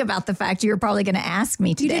even think about the fact you were probably going to ask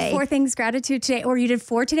me today. You did 4 things gratitude today, or you did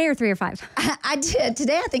 4 today or 3 or 5? I did.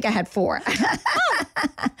 Today, I think I had 4.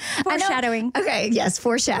 Foreshadowing. Okay, yes,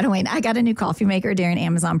 foreshadowing. I got a new coffee maker during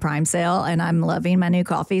Amazon Prime sale, and I'm loving my new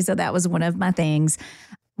coffee. So that was one of my things.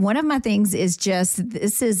 One of my things is just,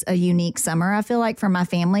 this is a unique summer, I feel like, for my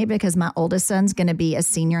family, because my oldest son's going to be a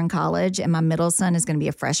senior in college and my middle son is going to be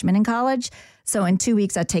a freshman in college. So in 2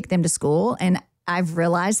 weeks, I take them to school. And I've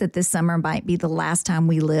realized that this summer might be the last time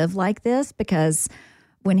we live like this, because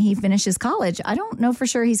when he finishes college, I don't know for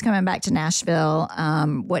sure he's coming back to Nashville,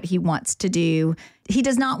 what he wants to do. He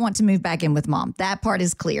does not want to move back in with mom. That part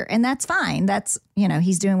is clear. And that's fine. That's,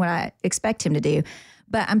 he's doing what I expect him to do.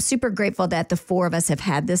 But I'm super grateful that the four of us have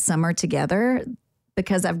had this summer together,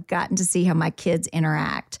 because I've gotten to see how my kids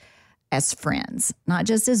interact as friends, not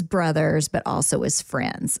just as brothers, but also as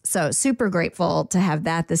friends. So super grateful to have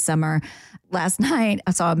that this summer. Last night,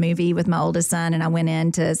 I saw a movie with my oldest son, and I went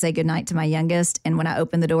in to say goodnight to my youngest. And when I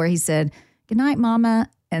opened the door, he said, "Good night, Mama."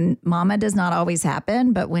 And Mama does not always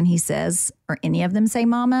happen, but when he says, or any of them say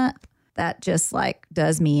Mama, that just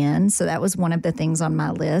does me in. So that was one of the things on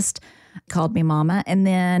my list. Called me Mama. And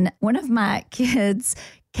then one of my kids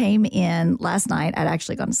came in last night. I'd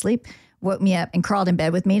actually gone to sleep, woke me up and crawled in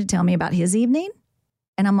bed with me to tell me about his evening.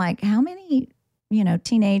 And I'm like, how many,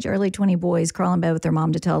 teenage, early 20 boys crawl in bed with their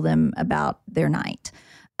mom to tell them about their night?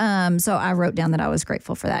 So I wrote down that I was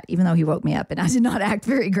grateful for that, even though he woke me up and I did not act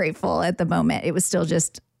very grateful at the moment. It was still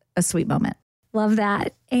just a sweet moment. Love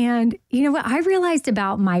that. And you know what I realized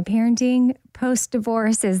about my parenting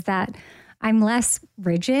post-divorce is that I'm less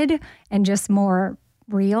rigid and just more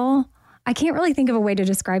real. I can't really think of a way to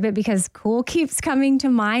describe it because cool keeps coming to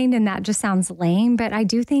mind and that just sounds lame, but I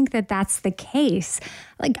do think that that's the case.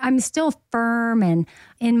 I'm still firm and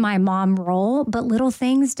in my mom role, but little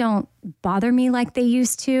things don't bother me like they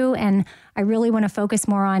used to. And I really want to focus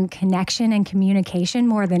more on connection and communication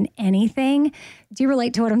more than anything. Do you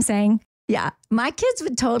relate to what I'm saying? Yeah, my kids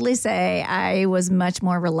would totally say I was much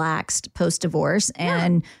more relaxed post-divorce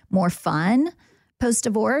and more fun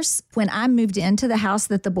post-divorce. When I moved into the house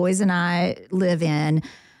that the boys and I live in,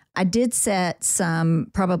 I did set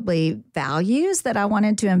some probably values that I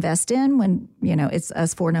wanted to invest in when, it's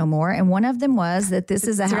us four no more. And one of them was that this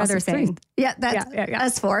is a house of truth. Yeah, that's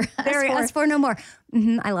us four. Us four no more.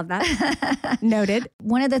 Mm-hmm, I love that. Noted.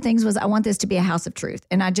 One of the things was I want this to be a house of truth.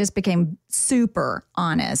 And I just became super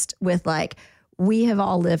honest with we have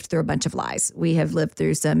all lived through a bunch of lies. We have lived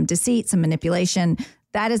through some deceit, some manipulation.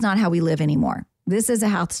 That is not how we live anymore. This is a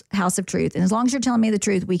house of truth. And as long as you're telling me the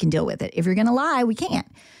truth, we can deal with it. If you're going to lie, we can't.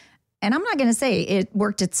 And I'm not going to say it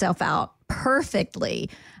worked itself out perfectly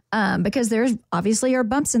because there's obviously are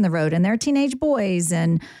bumps in the road and they're teenage boys.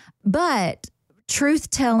 But truth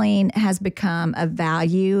telling has become a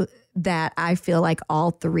value that I feel like all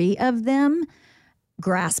three of them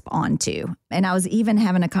grasp onto. And I was even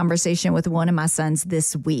having a conversation with one of my sons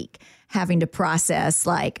this week, having to process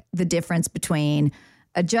the difference between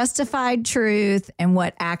a justified truth and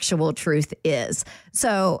what actual truth is.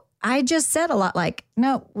 So I just said a lot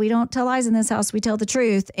no, we don't tell lies in this house. We tell the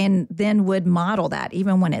truth, and then would model that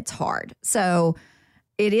even when it's hard. So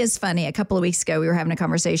it is funny. A couple of weeks ago, we were having a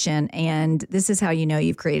conversation, and this is how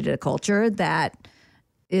you've created a culture that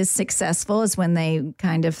is successful is when they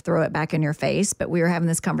kind of throw it back in your face. But we were having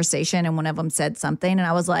this conversation, and one of them said something, and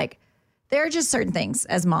I was like, there are just certain things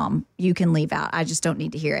as mom you can leave out. I just don't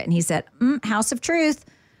need to hear it. And he said, house of truth.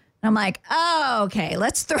 And I'm like, oh, okay,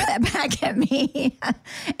 let's throw that back at me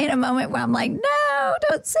in a moment where I'm like, no,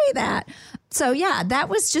 don't say that. So yeah, that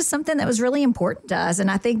was just something that was really important to us. And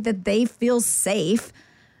I think that they feel safe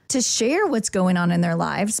to share what's going on in their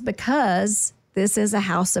lives because this is a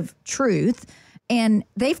house of truth. And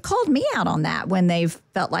they've called me out on that when they've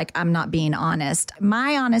felt like I'm not being honest.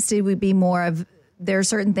 My honesty would be more of, there are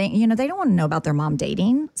certain things, they don't want to know about their mom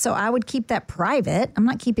dating. So I would keep that private. I'm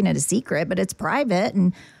not keeping it a secret, but it's private.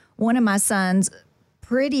 And one of my sons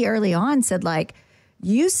pretty early on said,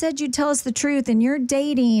 you said you'd tell us the truth and you're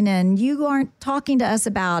dating and you aren't talking to us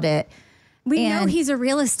about it. We know he's a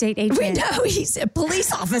real estate agent. We know he's a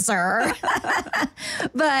police officer.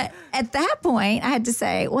 But at that point, I had to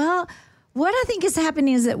say, well, what I think is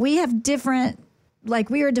happening is that we have different,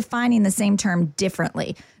 we are defining the same term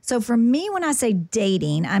differently. So for me, when I say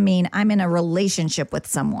dating, I mean, I'm in a relationship with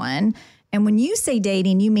someone. And when you say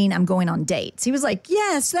dating, you mean I'm going on dates. He was like,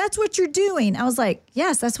 yes, that's what you're doing. I was like,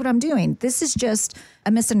 yes, that's what I'm doing. This is just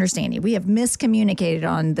a misunderstanding. We have miscommunicated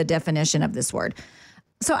on the definition of this word.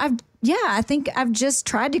 So I think I've just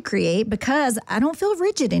tried to create because I don't feel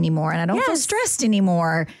rigid anymore and I don't feel stressed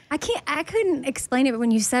anymore. I couldn't explain it, but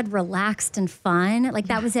when you said relaxed and fun,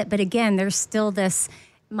 that was it. But again, there's still this,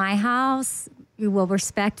 my house, you will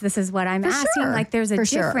respect, this is what I'm asking. Sure. There's a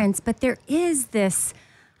difference, but there is this,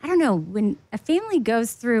 I don't know, when a family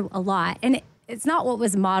goes through a lot, and it's not what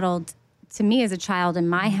was modeled to me as a child in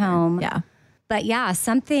my home. Yeah. But yeah,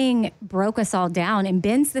 something broke us all down, and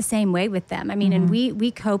Ben's the same way with them. I mean, and we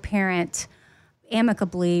co-parent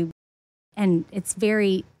amicably, and it's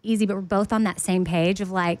very easy, but we're both on that same page of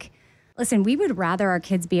like, listen, we would rather our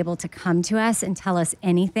kids be able to come to us and tell us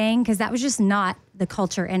anything, because that was just not the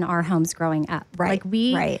culture in our homes growing up. Right.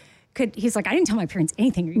 Like he's like, I didn't tell my parents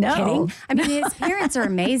anything. Are you kidding? I mean, his parents are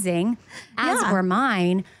amazing, as were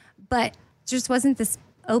mine, but just wasn't this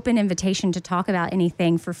open invitation to talk about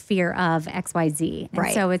anything for fear of XYZ.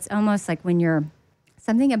 And so it's almost like when you're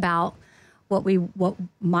something about what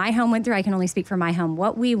my home went through, I can only speak for my home,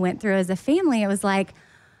 what we went through as a family, it was like,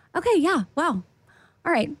 okay, yeah, wow.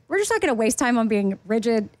 All right, we're just not going to waste time on being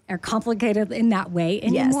rigid or complicated in that way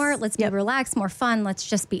anymore. Let's be relaxed, more fun. Let's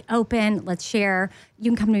just be open. Let's share.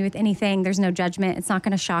 You can come to me with anything. There's no judgment. It's not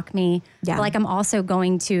going to shock me. Yeah. But like, I'm also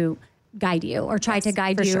going to guide you or try to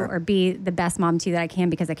guide you or be the best mom to you that I can,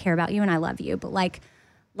 because I care about you and I love you. But like,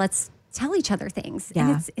 let's tell each other things.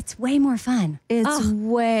 Yeah. And it's way more fun. It's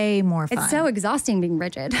way more fun. It's so exhausting being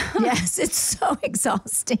rigid. Yes, it's so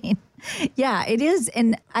exhausting. Yeah, it is.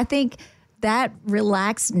 And I think that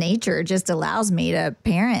relaxed nature just allows me to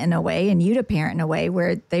parent in a way, and you to parent in a way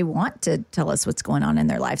where they want to tell us what's going on in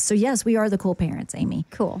their life. So yes, we are the cool parents, Amy.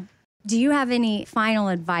 Cool. Do you have any final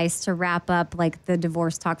advice to wrap up like the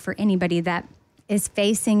divorce talk for anybody that is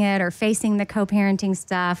facing it or facing the co-parenting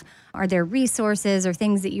stuff? Are there resources or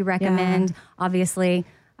things that you recommend? Yeah. Obviously,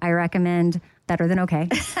 I recommend Better Than Okay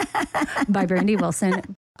by Brandy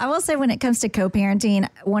Wilson. I will say, when it comes to co-parenting,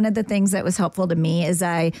 one of the things that was helpful to me is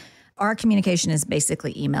our communication is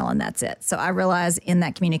basically email, and that's it. So I realize in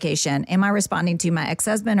that communication, am I responding to my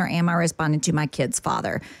ex-husband or am I responding to my kid's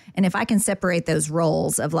father? And if I can separate those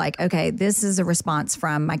roles of like, okay, this is a response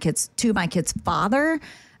from my kid's father,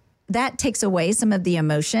 that takes away some of the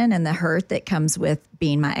emotion and the hurt that comes with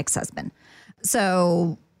being my ex-husband.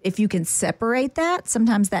 So if you can separate that,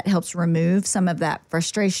 sometimes that helps remove some of that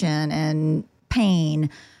frustration and pain.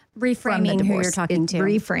 Reframing who you're talking to.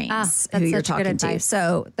 Reframes who you're talking to.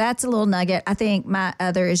 So that's a little nugget. I think my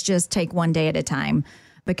other is just take one day at a time,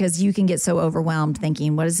 because you can get so overwhelmed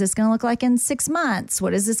thinking, what is this going to look like in 6 months?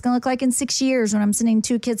 What is this going to look like in 6 years when I'm sending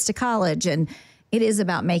 2 kids to college? And it is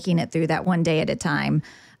about making it through that one day at a time.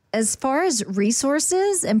 As far as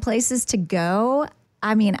resources and places to go,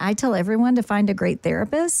 I mean, I tell everyone to find a great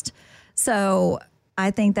therapist. So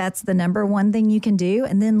I think that's the number one thing you can do.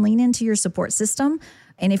 And then lean into your support system.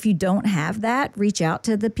 And if you don't have that, reach out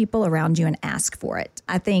to the people around you and ask for it.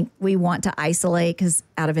 I think we want to isolate because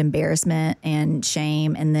out of embarrassment and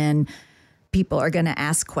shame, and then people are going to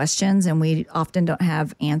ask questions and we often don't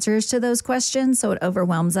have answers to those questions. So it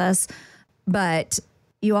overwhelms us. But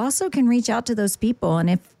you also can reach out to those people. And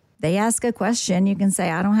if they ask a question, you can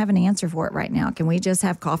say, I don't have an answer for it right now. Can we just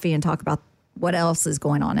have coffee and talk about what else is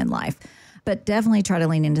going on in life? But definitely try to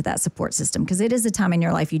lean into that support system, because it is a time in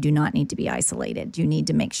your life you do not need to be isolated. You need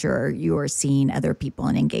to make sure you are seeing other people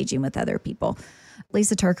and engaging with other people.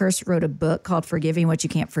 Lisa TerKeurst wrote a book called Forgiving What You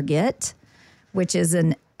Can't Forget, which is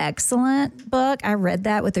an excellent book. I read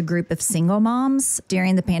that with a group of single moms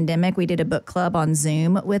during the pandemic. We did a book club on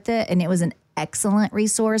Zoom with it, and it was an excellent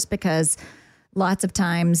resource, because lots of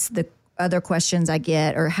times the other questions I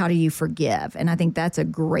get are, how do you forgive? And I think that's a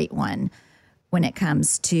great one when it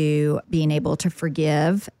comes to being able to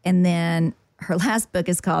forgive. And then her last book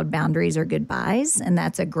is called Boundaries or Goodbyes, and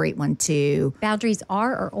that's a great one too. Boundaries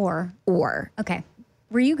are or? Or. Okay.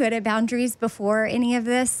 Were you good at boundaries before any of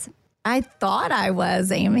this? I thought I was,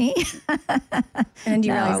 Amy. And then do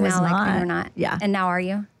you realize now like you're not? Yeah. And now are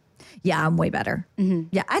you? Yeah, I'm way better. Mm-hmm.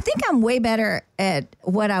 Yeah, I think I'm way better at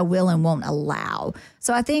what I will and won't allow.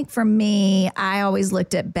 So I think for me, I always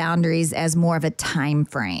looked at boundaries as more of a time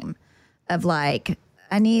frame of like,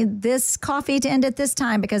 I need this coffee to end at this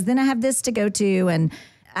time because then I have this to go to. And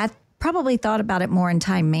I probably thought about it more in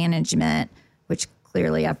time management, which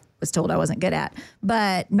clearly I was told I wasn't good at.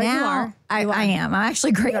 But now I am. I'm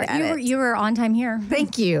actually great at it. You were on time here.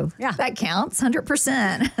 Thank you. Yeah. That counts.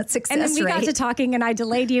 100% success And then we rate. got to talking and I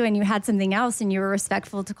delayed you and you had something else and you were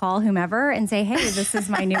respectful to call whomever and say, hey, this is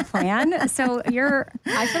my new plan. So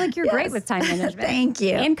I feel like you're great with time management. Thank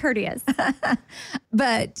you. And courteous.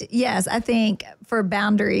 But yes, I think for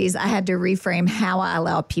boundaries, I had to reframe how I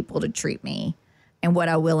allow people to treat me and what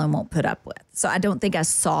I will and won't put up with. So I don't think I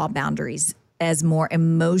saw boundaries as more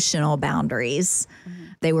emotional boundaries. Mm-hmm.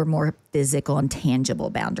 They were more physical and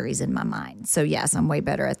tangible boundaries in my mind. So yes, I'm way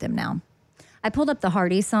better at them now. I pulled up the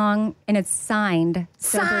Hardy song and it's signed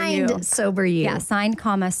Sober You. Yeah, signed,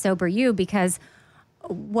 Sober You, because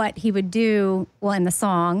what he would do, in the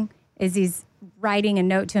song is he's writing a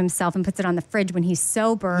note to himself and puts it on the fridge when he's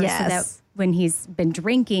sober so that when he's been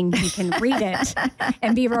drinking, he can read it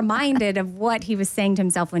and be reminded of what he was saying to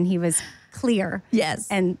himself when he was clear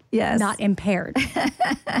and not impaired.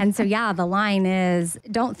 And so, the line is,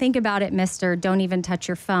 don't think about it, mister. Don't even touch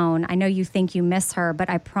your phone. I know you think you miss her, but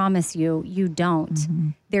I promise you, you don't. Mm-hmm.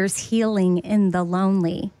 There's healing in the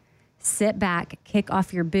lonely. Sit back, kick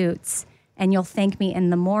off your boots, and you'll thank me in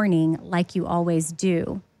the morning like you always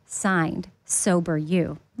do. Signed, Sober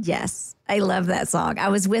You. Yes, I love that song. I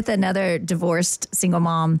was with another divorced single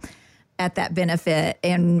mom at that benefit,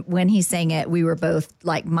 and when he sang it, we were both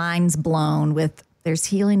like minds blown with there's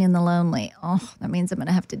healing in the lonely. Oh, that means I'm going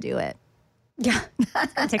to have to do it. Yeah, it's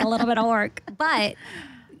going to take a little bit of work, but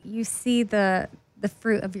you see the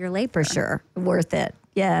fruit of your labor. For sure. Worth it.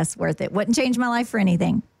 Yes, worth it. Wouldn't change my life for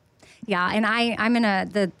anything. Yeah, and I'm in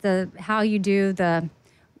the how you do the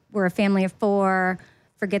we're a family of four.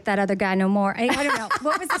 Forget that other guy no more. I don't know.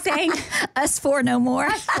 What was the saying? Us four no more.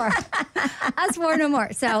 Us four no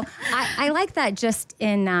more. So I like that just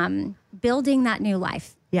in building that new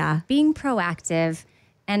life. Yeah. Being proactive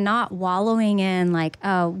and not wallowing in like,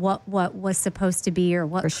 oh, what was supposed to be or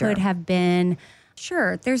what could have been.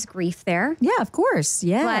 Sure, there's grief there. Yeah, of course.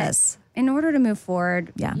 Yes. But in order to move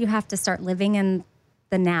forward, you have to start living in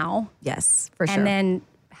the now. Yes, for sure. And then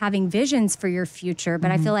having visions for your future.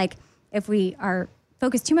 But I feel like if we are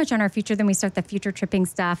focus too much on our future, then we start the future tripping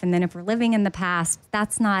stuff. And then if we're living in the past,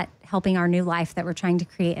 that's not helping our new life that we're trying to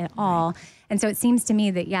create at all. And so it seems to me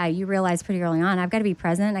that, you realize pretty early on, I've got to be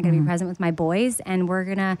present. I got to be present with my boys. And we're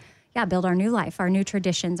going to, build our new life, our new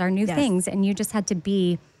traditions, our new things. And you just had to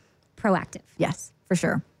be proactive. Yes, for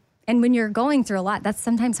sure. And when you're going through a lot, that's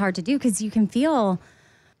sometimes hard to do because you can feel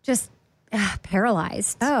just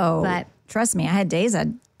paralyzed. Oh, but trust me, I had days I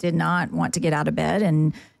did not want to get out of bed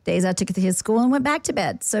and days I took it to his school and went back to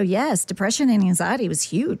bed. So yes, depression and anxiety was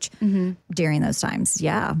huge during those times.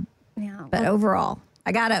 Yeah. But overall,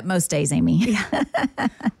 I got up most days, Amy.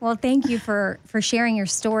 Well, thank you for sharing your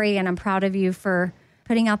story. And I'm proud of you for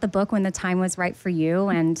putting out the book when the time was right for you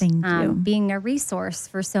and thank you. Being a resource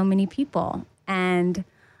for so many people and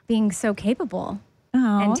being so capable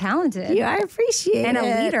and talented. I appreciate and it.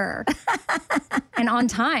 And a leader. And on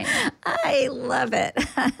time. I love it.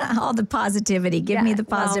 All the positivity. Give me the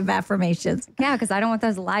positive affirmations. Yeah, because I don't want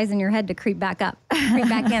those lies in your head to creep back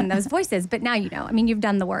in, those voices. But now you know. I mean, you've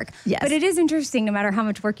done the work. Yes. But it is interesting, no matter how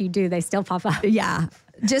much work you do, they still pop up. Yeah.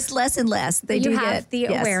 Just less and less. You have the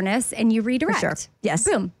awareness and you redirect. For sure. Yes.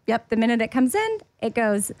 Boom. Yep. The minute it comes in, it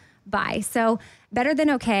goes by. So Better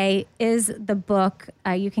Than Okay is the book.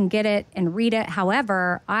 You can get it and read it.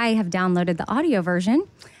 However, I have downloaded the audio version.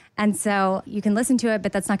 And so you can listen to it,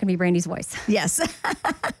 but that's not going to be Brandy's voice. Yes.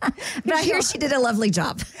 But I hear she did a lovely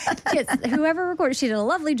job. Yes, whoever recorded, she did a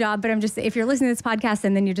lovely job. But I'm just, if you're listening to this podcast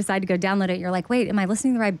and then you decide to go download it, you're like, wait, am I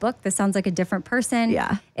listening to the right book? This sounds like a different person.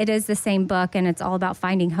 Yeah. It is the same book, and it's all about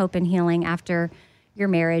finding hope and healing after your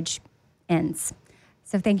marriage ends.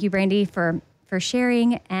 So thank you, Brandy, for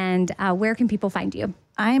sharing. And where can people find you?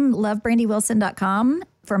 I'm lovebrandywilson.com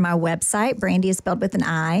for my website. Brandy is spelled with an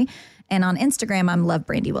I. And on Instagram, I'm Love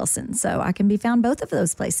Brandy Wilson. So I can be found both of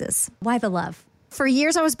those places. Why the love? For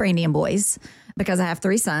years, I was Brandy and Boys because I have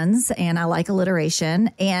 3 sons and I like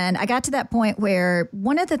alliteration. And I got to that point where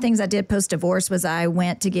one of the things I did post-divorce was I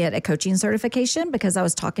went to get a coaching certification because I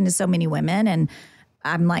was talking to so many women. And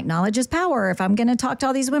I'm like, knowledge is power. If I'm going to talk to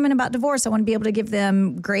all these women about divorce, I want to be able to give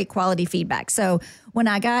them great quality feedback. So when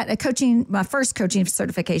I got my first coaching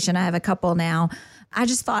certification, I have a couple now, I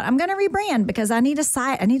just thought I'm going to rebrand because I need a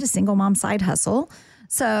single mom side hustle.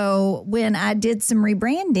 So when I did some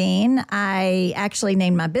rebranding, I actually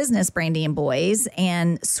named my business Brandy and Boys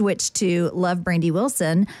and switched to Love Brandy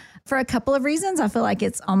Wilson for a couple of reasons. I feel like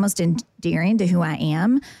it's almost endearing to who I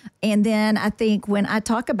am. And then I think when I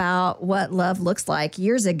talk about what love looks like,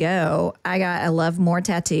 years ago, I got a Love More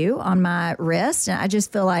tattoo on my wrist. And I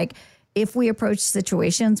just feel like if we approach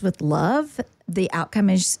situations with love, the outcome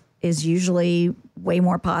is usually way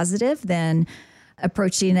more positive than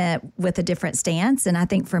approaching it with a different stance. And I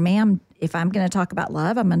think for me, if I'm going to talk about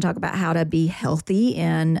love, I'm going to talk about how to be healthy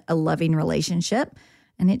in a loving relationship.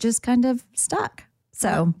 And it just kind of stuck.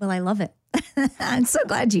 So, well, I love it. I'm so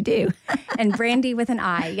glad you do. And Brandy with an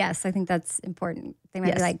I. Yes, I think that's important. They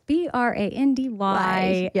might be like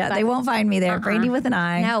Brandy. Yeah, they won't find me there. Brandy with an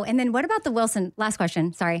I. No. And then what about the Wilson? Last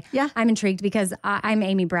question. Sorry. Yeah. I'm intrigued because I'm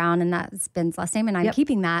Amy Brown and that's Ben's last name and I'm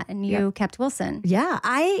keeping that and you kept Wilson. Yeah.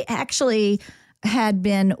 I actually had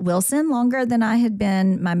been Wilson longer than I had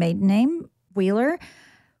been my maiden name, Wheeler.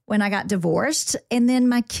 when I got divorced. And then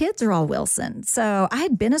my kids are all Wilson. So I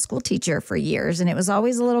had been a school teacher for years, and it was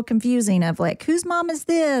always a little confusing of like, whose mom is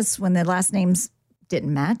this when the last names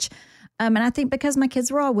didn't match. And I think because my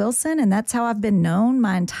kids were all Wilson and that's how I've been known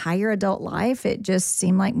my entire adult life, it just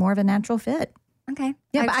seemed like more of a natural fit. Okay.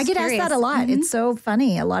 Yeah, but I get asked that a lot. It's so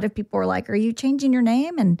funny. A lot of people are like, are you changing your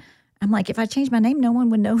name? And I'm like, if I changed my name, no one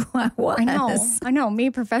would know who I was. I know. Me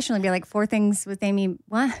professionally be like 4 things with Amy.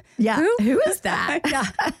 What? Yeah. Who is that? Yeah.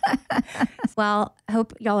 Well, I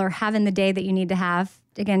hope y'all are having the day that you need to have.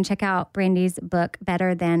 Again, check out Brandy's book,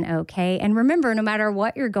 Better Than Okay. And remember, no matter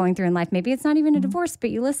what you're going through in life, maybe it's not even a divorce, but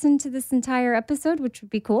you listen to this entire episode, which would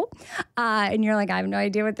be cool. And you're like, I have no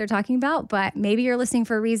idea what they're talking about, but maybe you're listening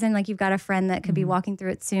for a reason. Like you've got a friend that could be walking through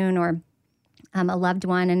it soon, or a loved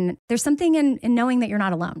one. And there's something in knowing that you're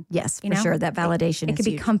not alone. Yes, for sure. That validation it is could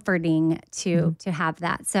be huge. comforting to have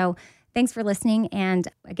that. So thanks for listening. And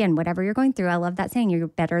again, whatever you're going through, I love that saying, you're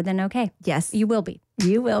better than okay. Yes. You will be.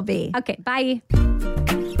 You will be. Okay, bye.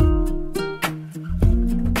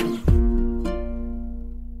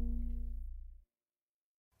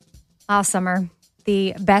 Summer,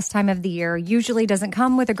 the best time of the year, usually doesn't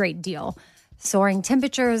come with a great deal. Soaring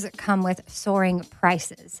temperatures come with soaring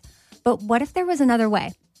prices. But what if there was another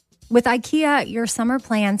way? With IKEA, your summer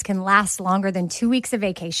plans can last longer than 2 weeks of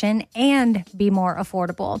vacation and be more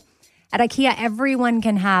affordable. At IKEA, everyone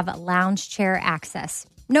can have lounge chair access.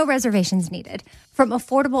 No reservations needed. From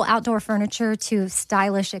affordable outdoor furniture to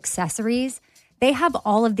stylish accessories, they have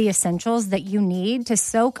all of the essentials that you need to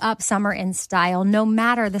soak up summer in style, no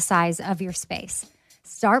matter the size of your space.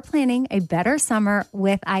 Start planning a better summer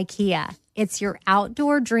with IKEA. It's your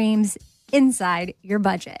outdoor dreams inside your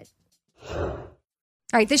budget. All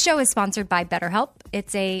right, this show is sponsored by BetterHelp.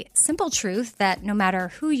 It's a simple truth that no matter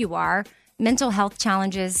who you are, mental health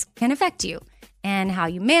challenges can affect you, and how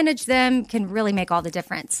you manage them can really make all the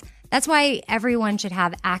difference. That's why everyone should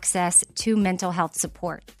have access to mental health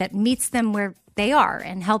support that meets them where they are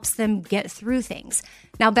and helps them get through things.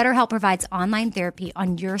 Now, BetterHelp provides online therapy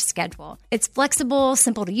on your schedule. It's flexible,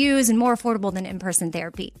 simple to use, and more affordable than in-person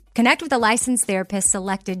therapy. Connect with a licensed therapist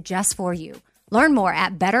selected just for you. Learn more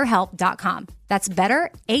at BetterHelp.com. That's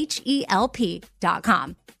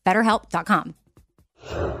BetterHelp.com. BetterHelp.com.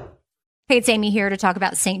 Hey, it's Amy here to talk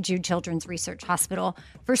about St. Jude Children's Research Hospital.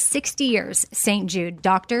 For 60 years, St. Jude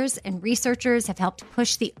doctors and researchers have helped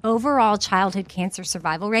push the overall childhood cancer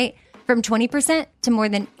survival rate from 20% to more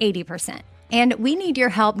than 80%. And we need your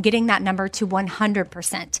help getting that number to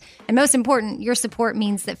 100%. And most important, your support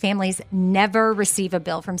means that families never receive a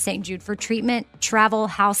bill from St. Jude for treatment, travel,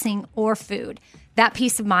 housing, or food. That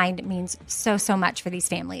peace of mind means so much for these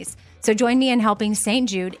families. So join me in helping St.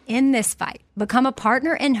 Jude in this fight. Become a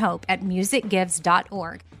partner in hope at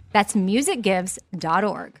musicgives.org. That's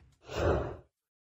musicgives.org.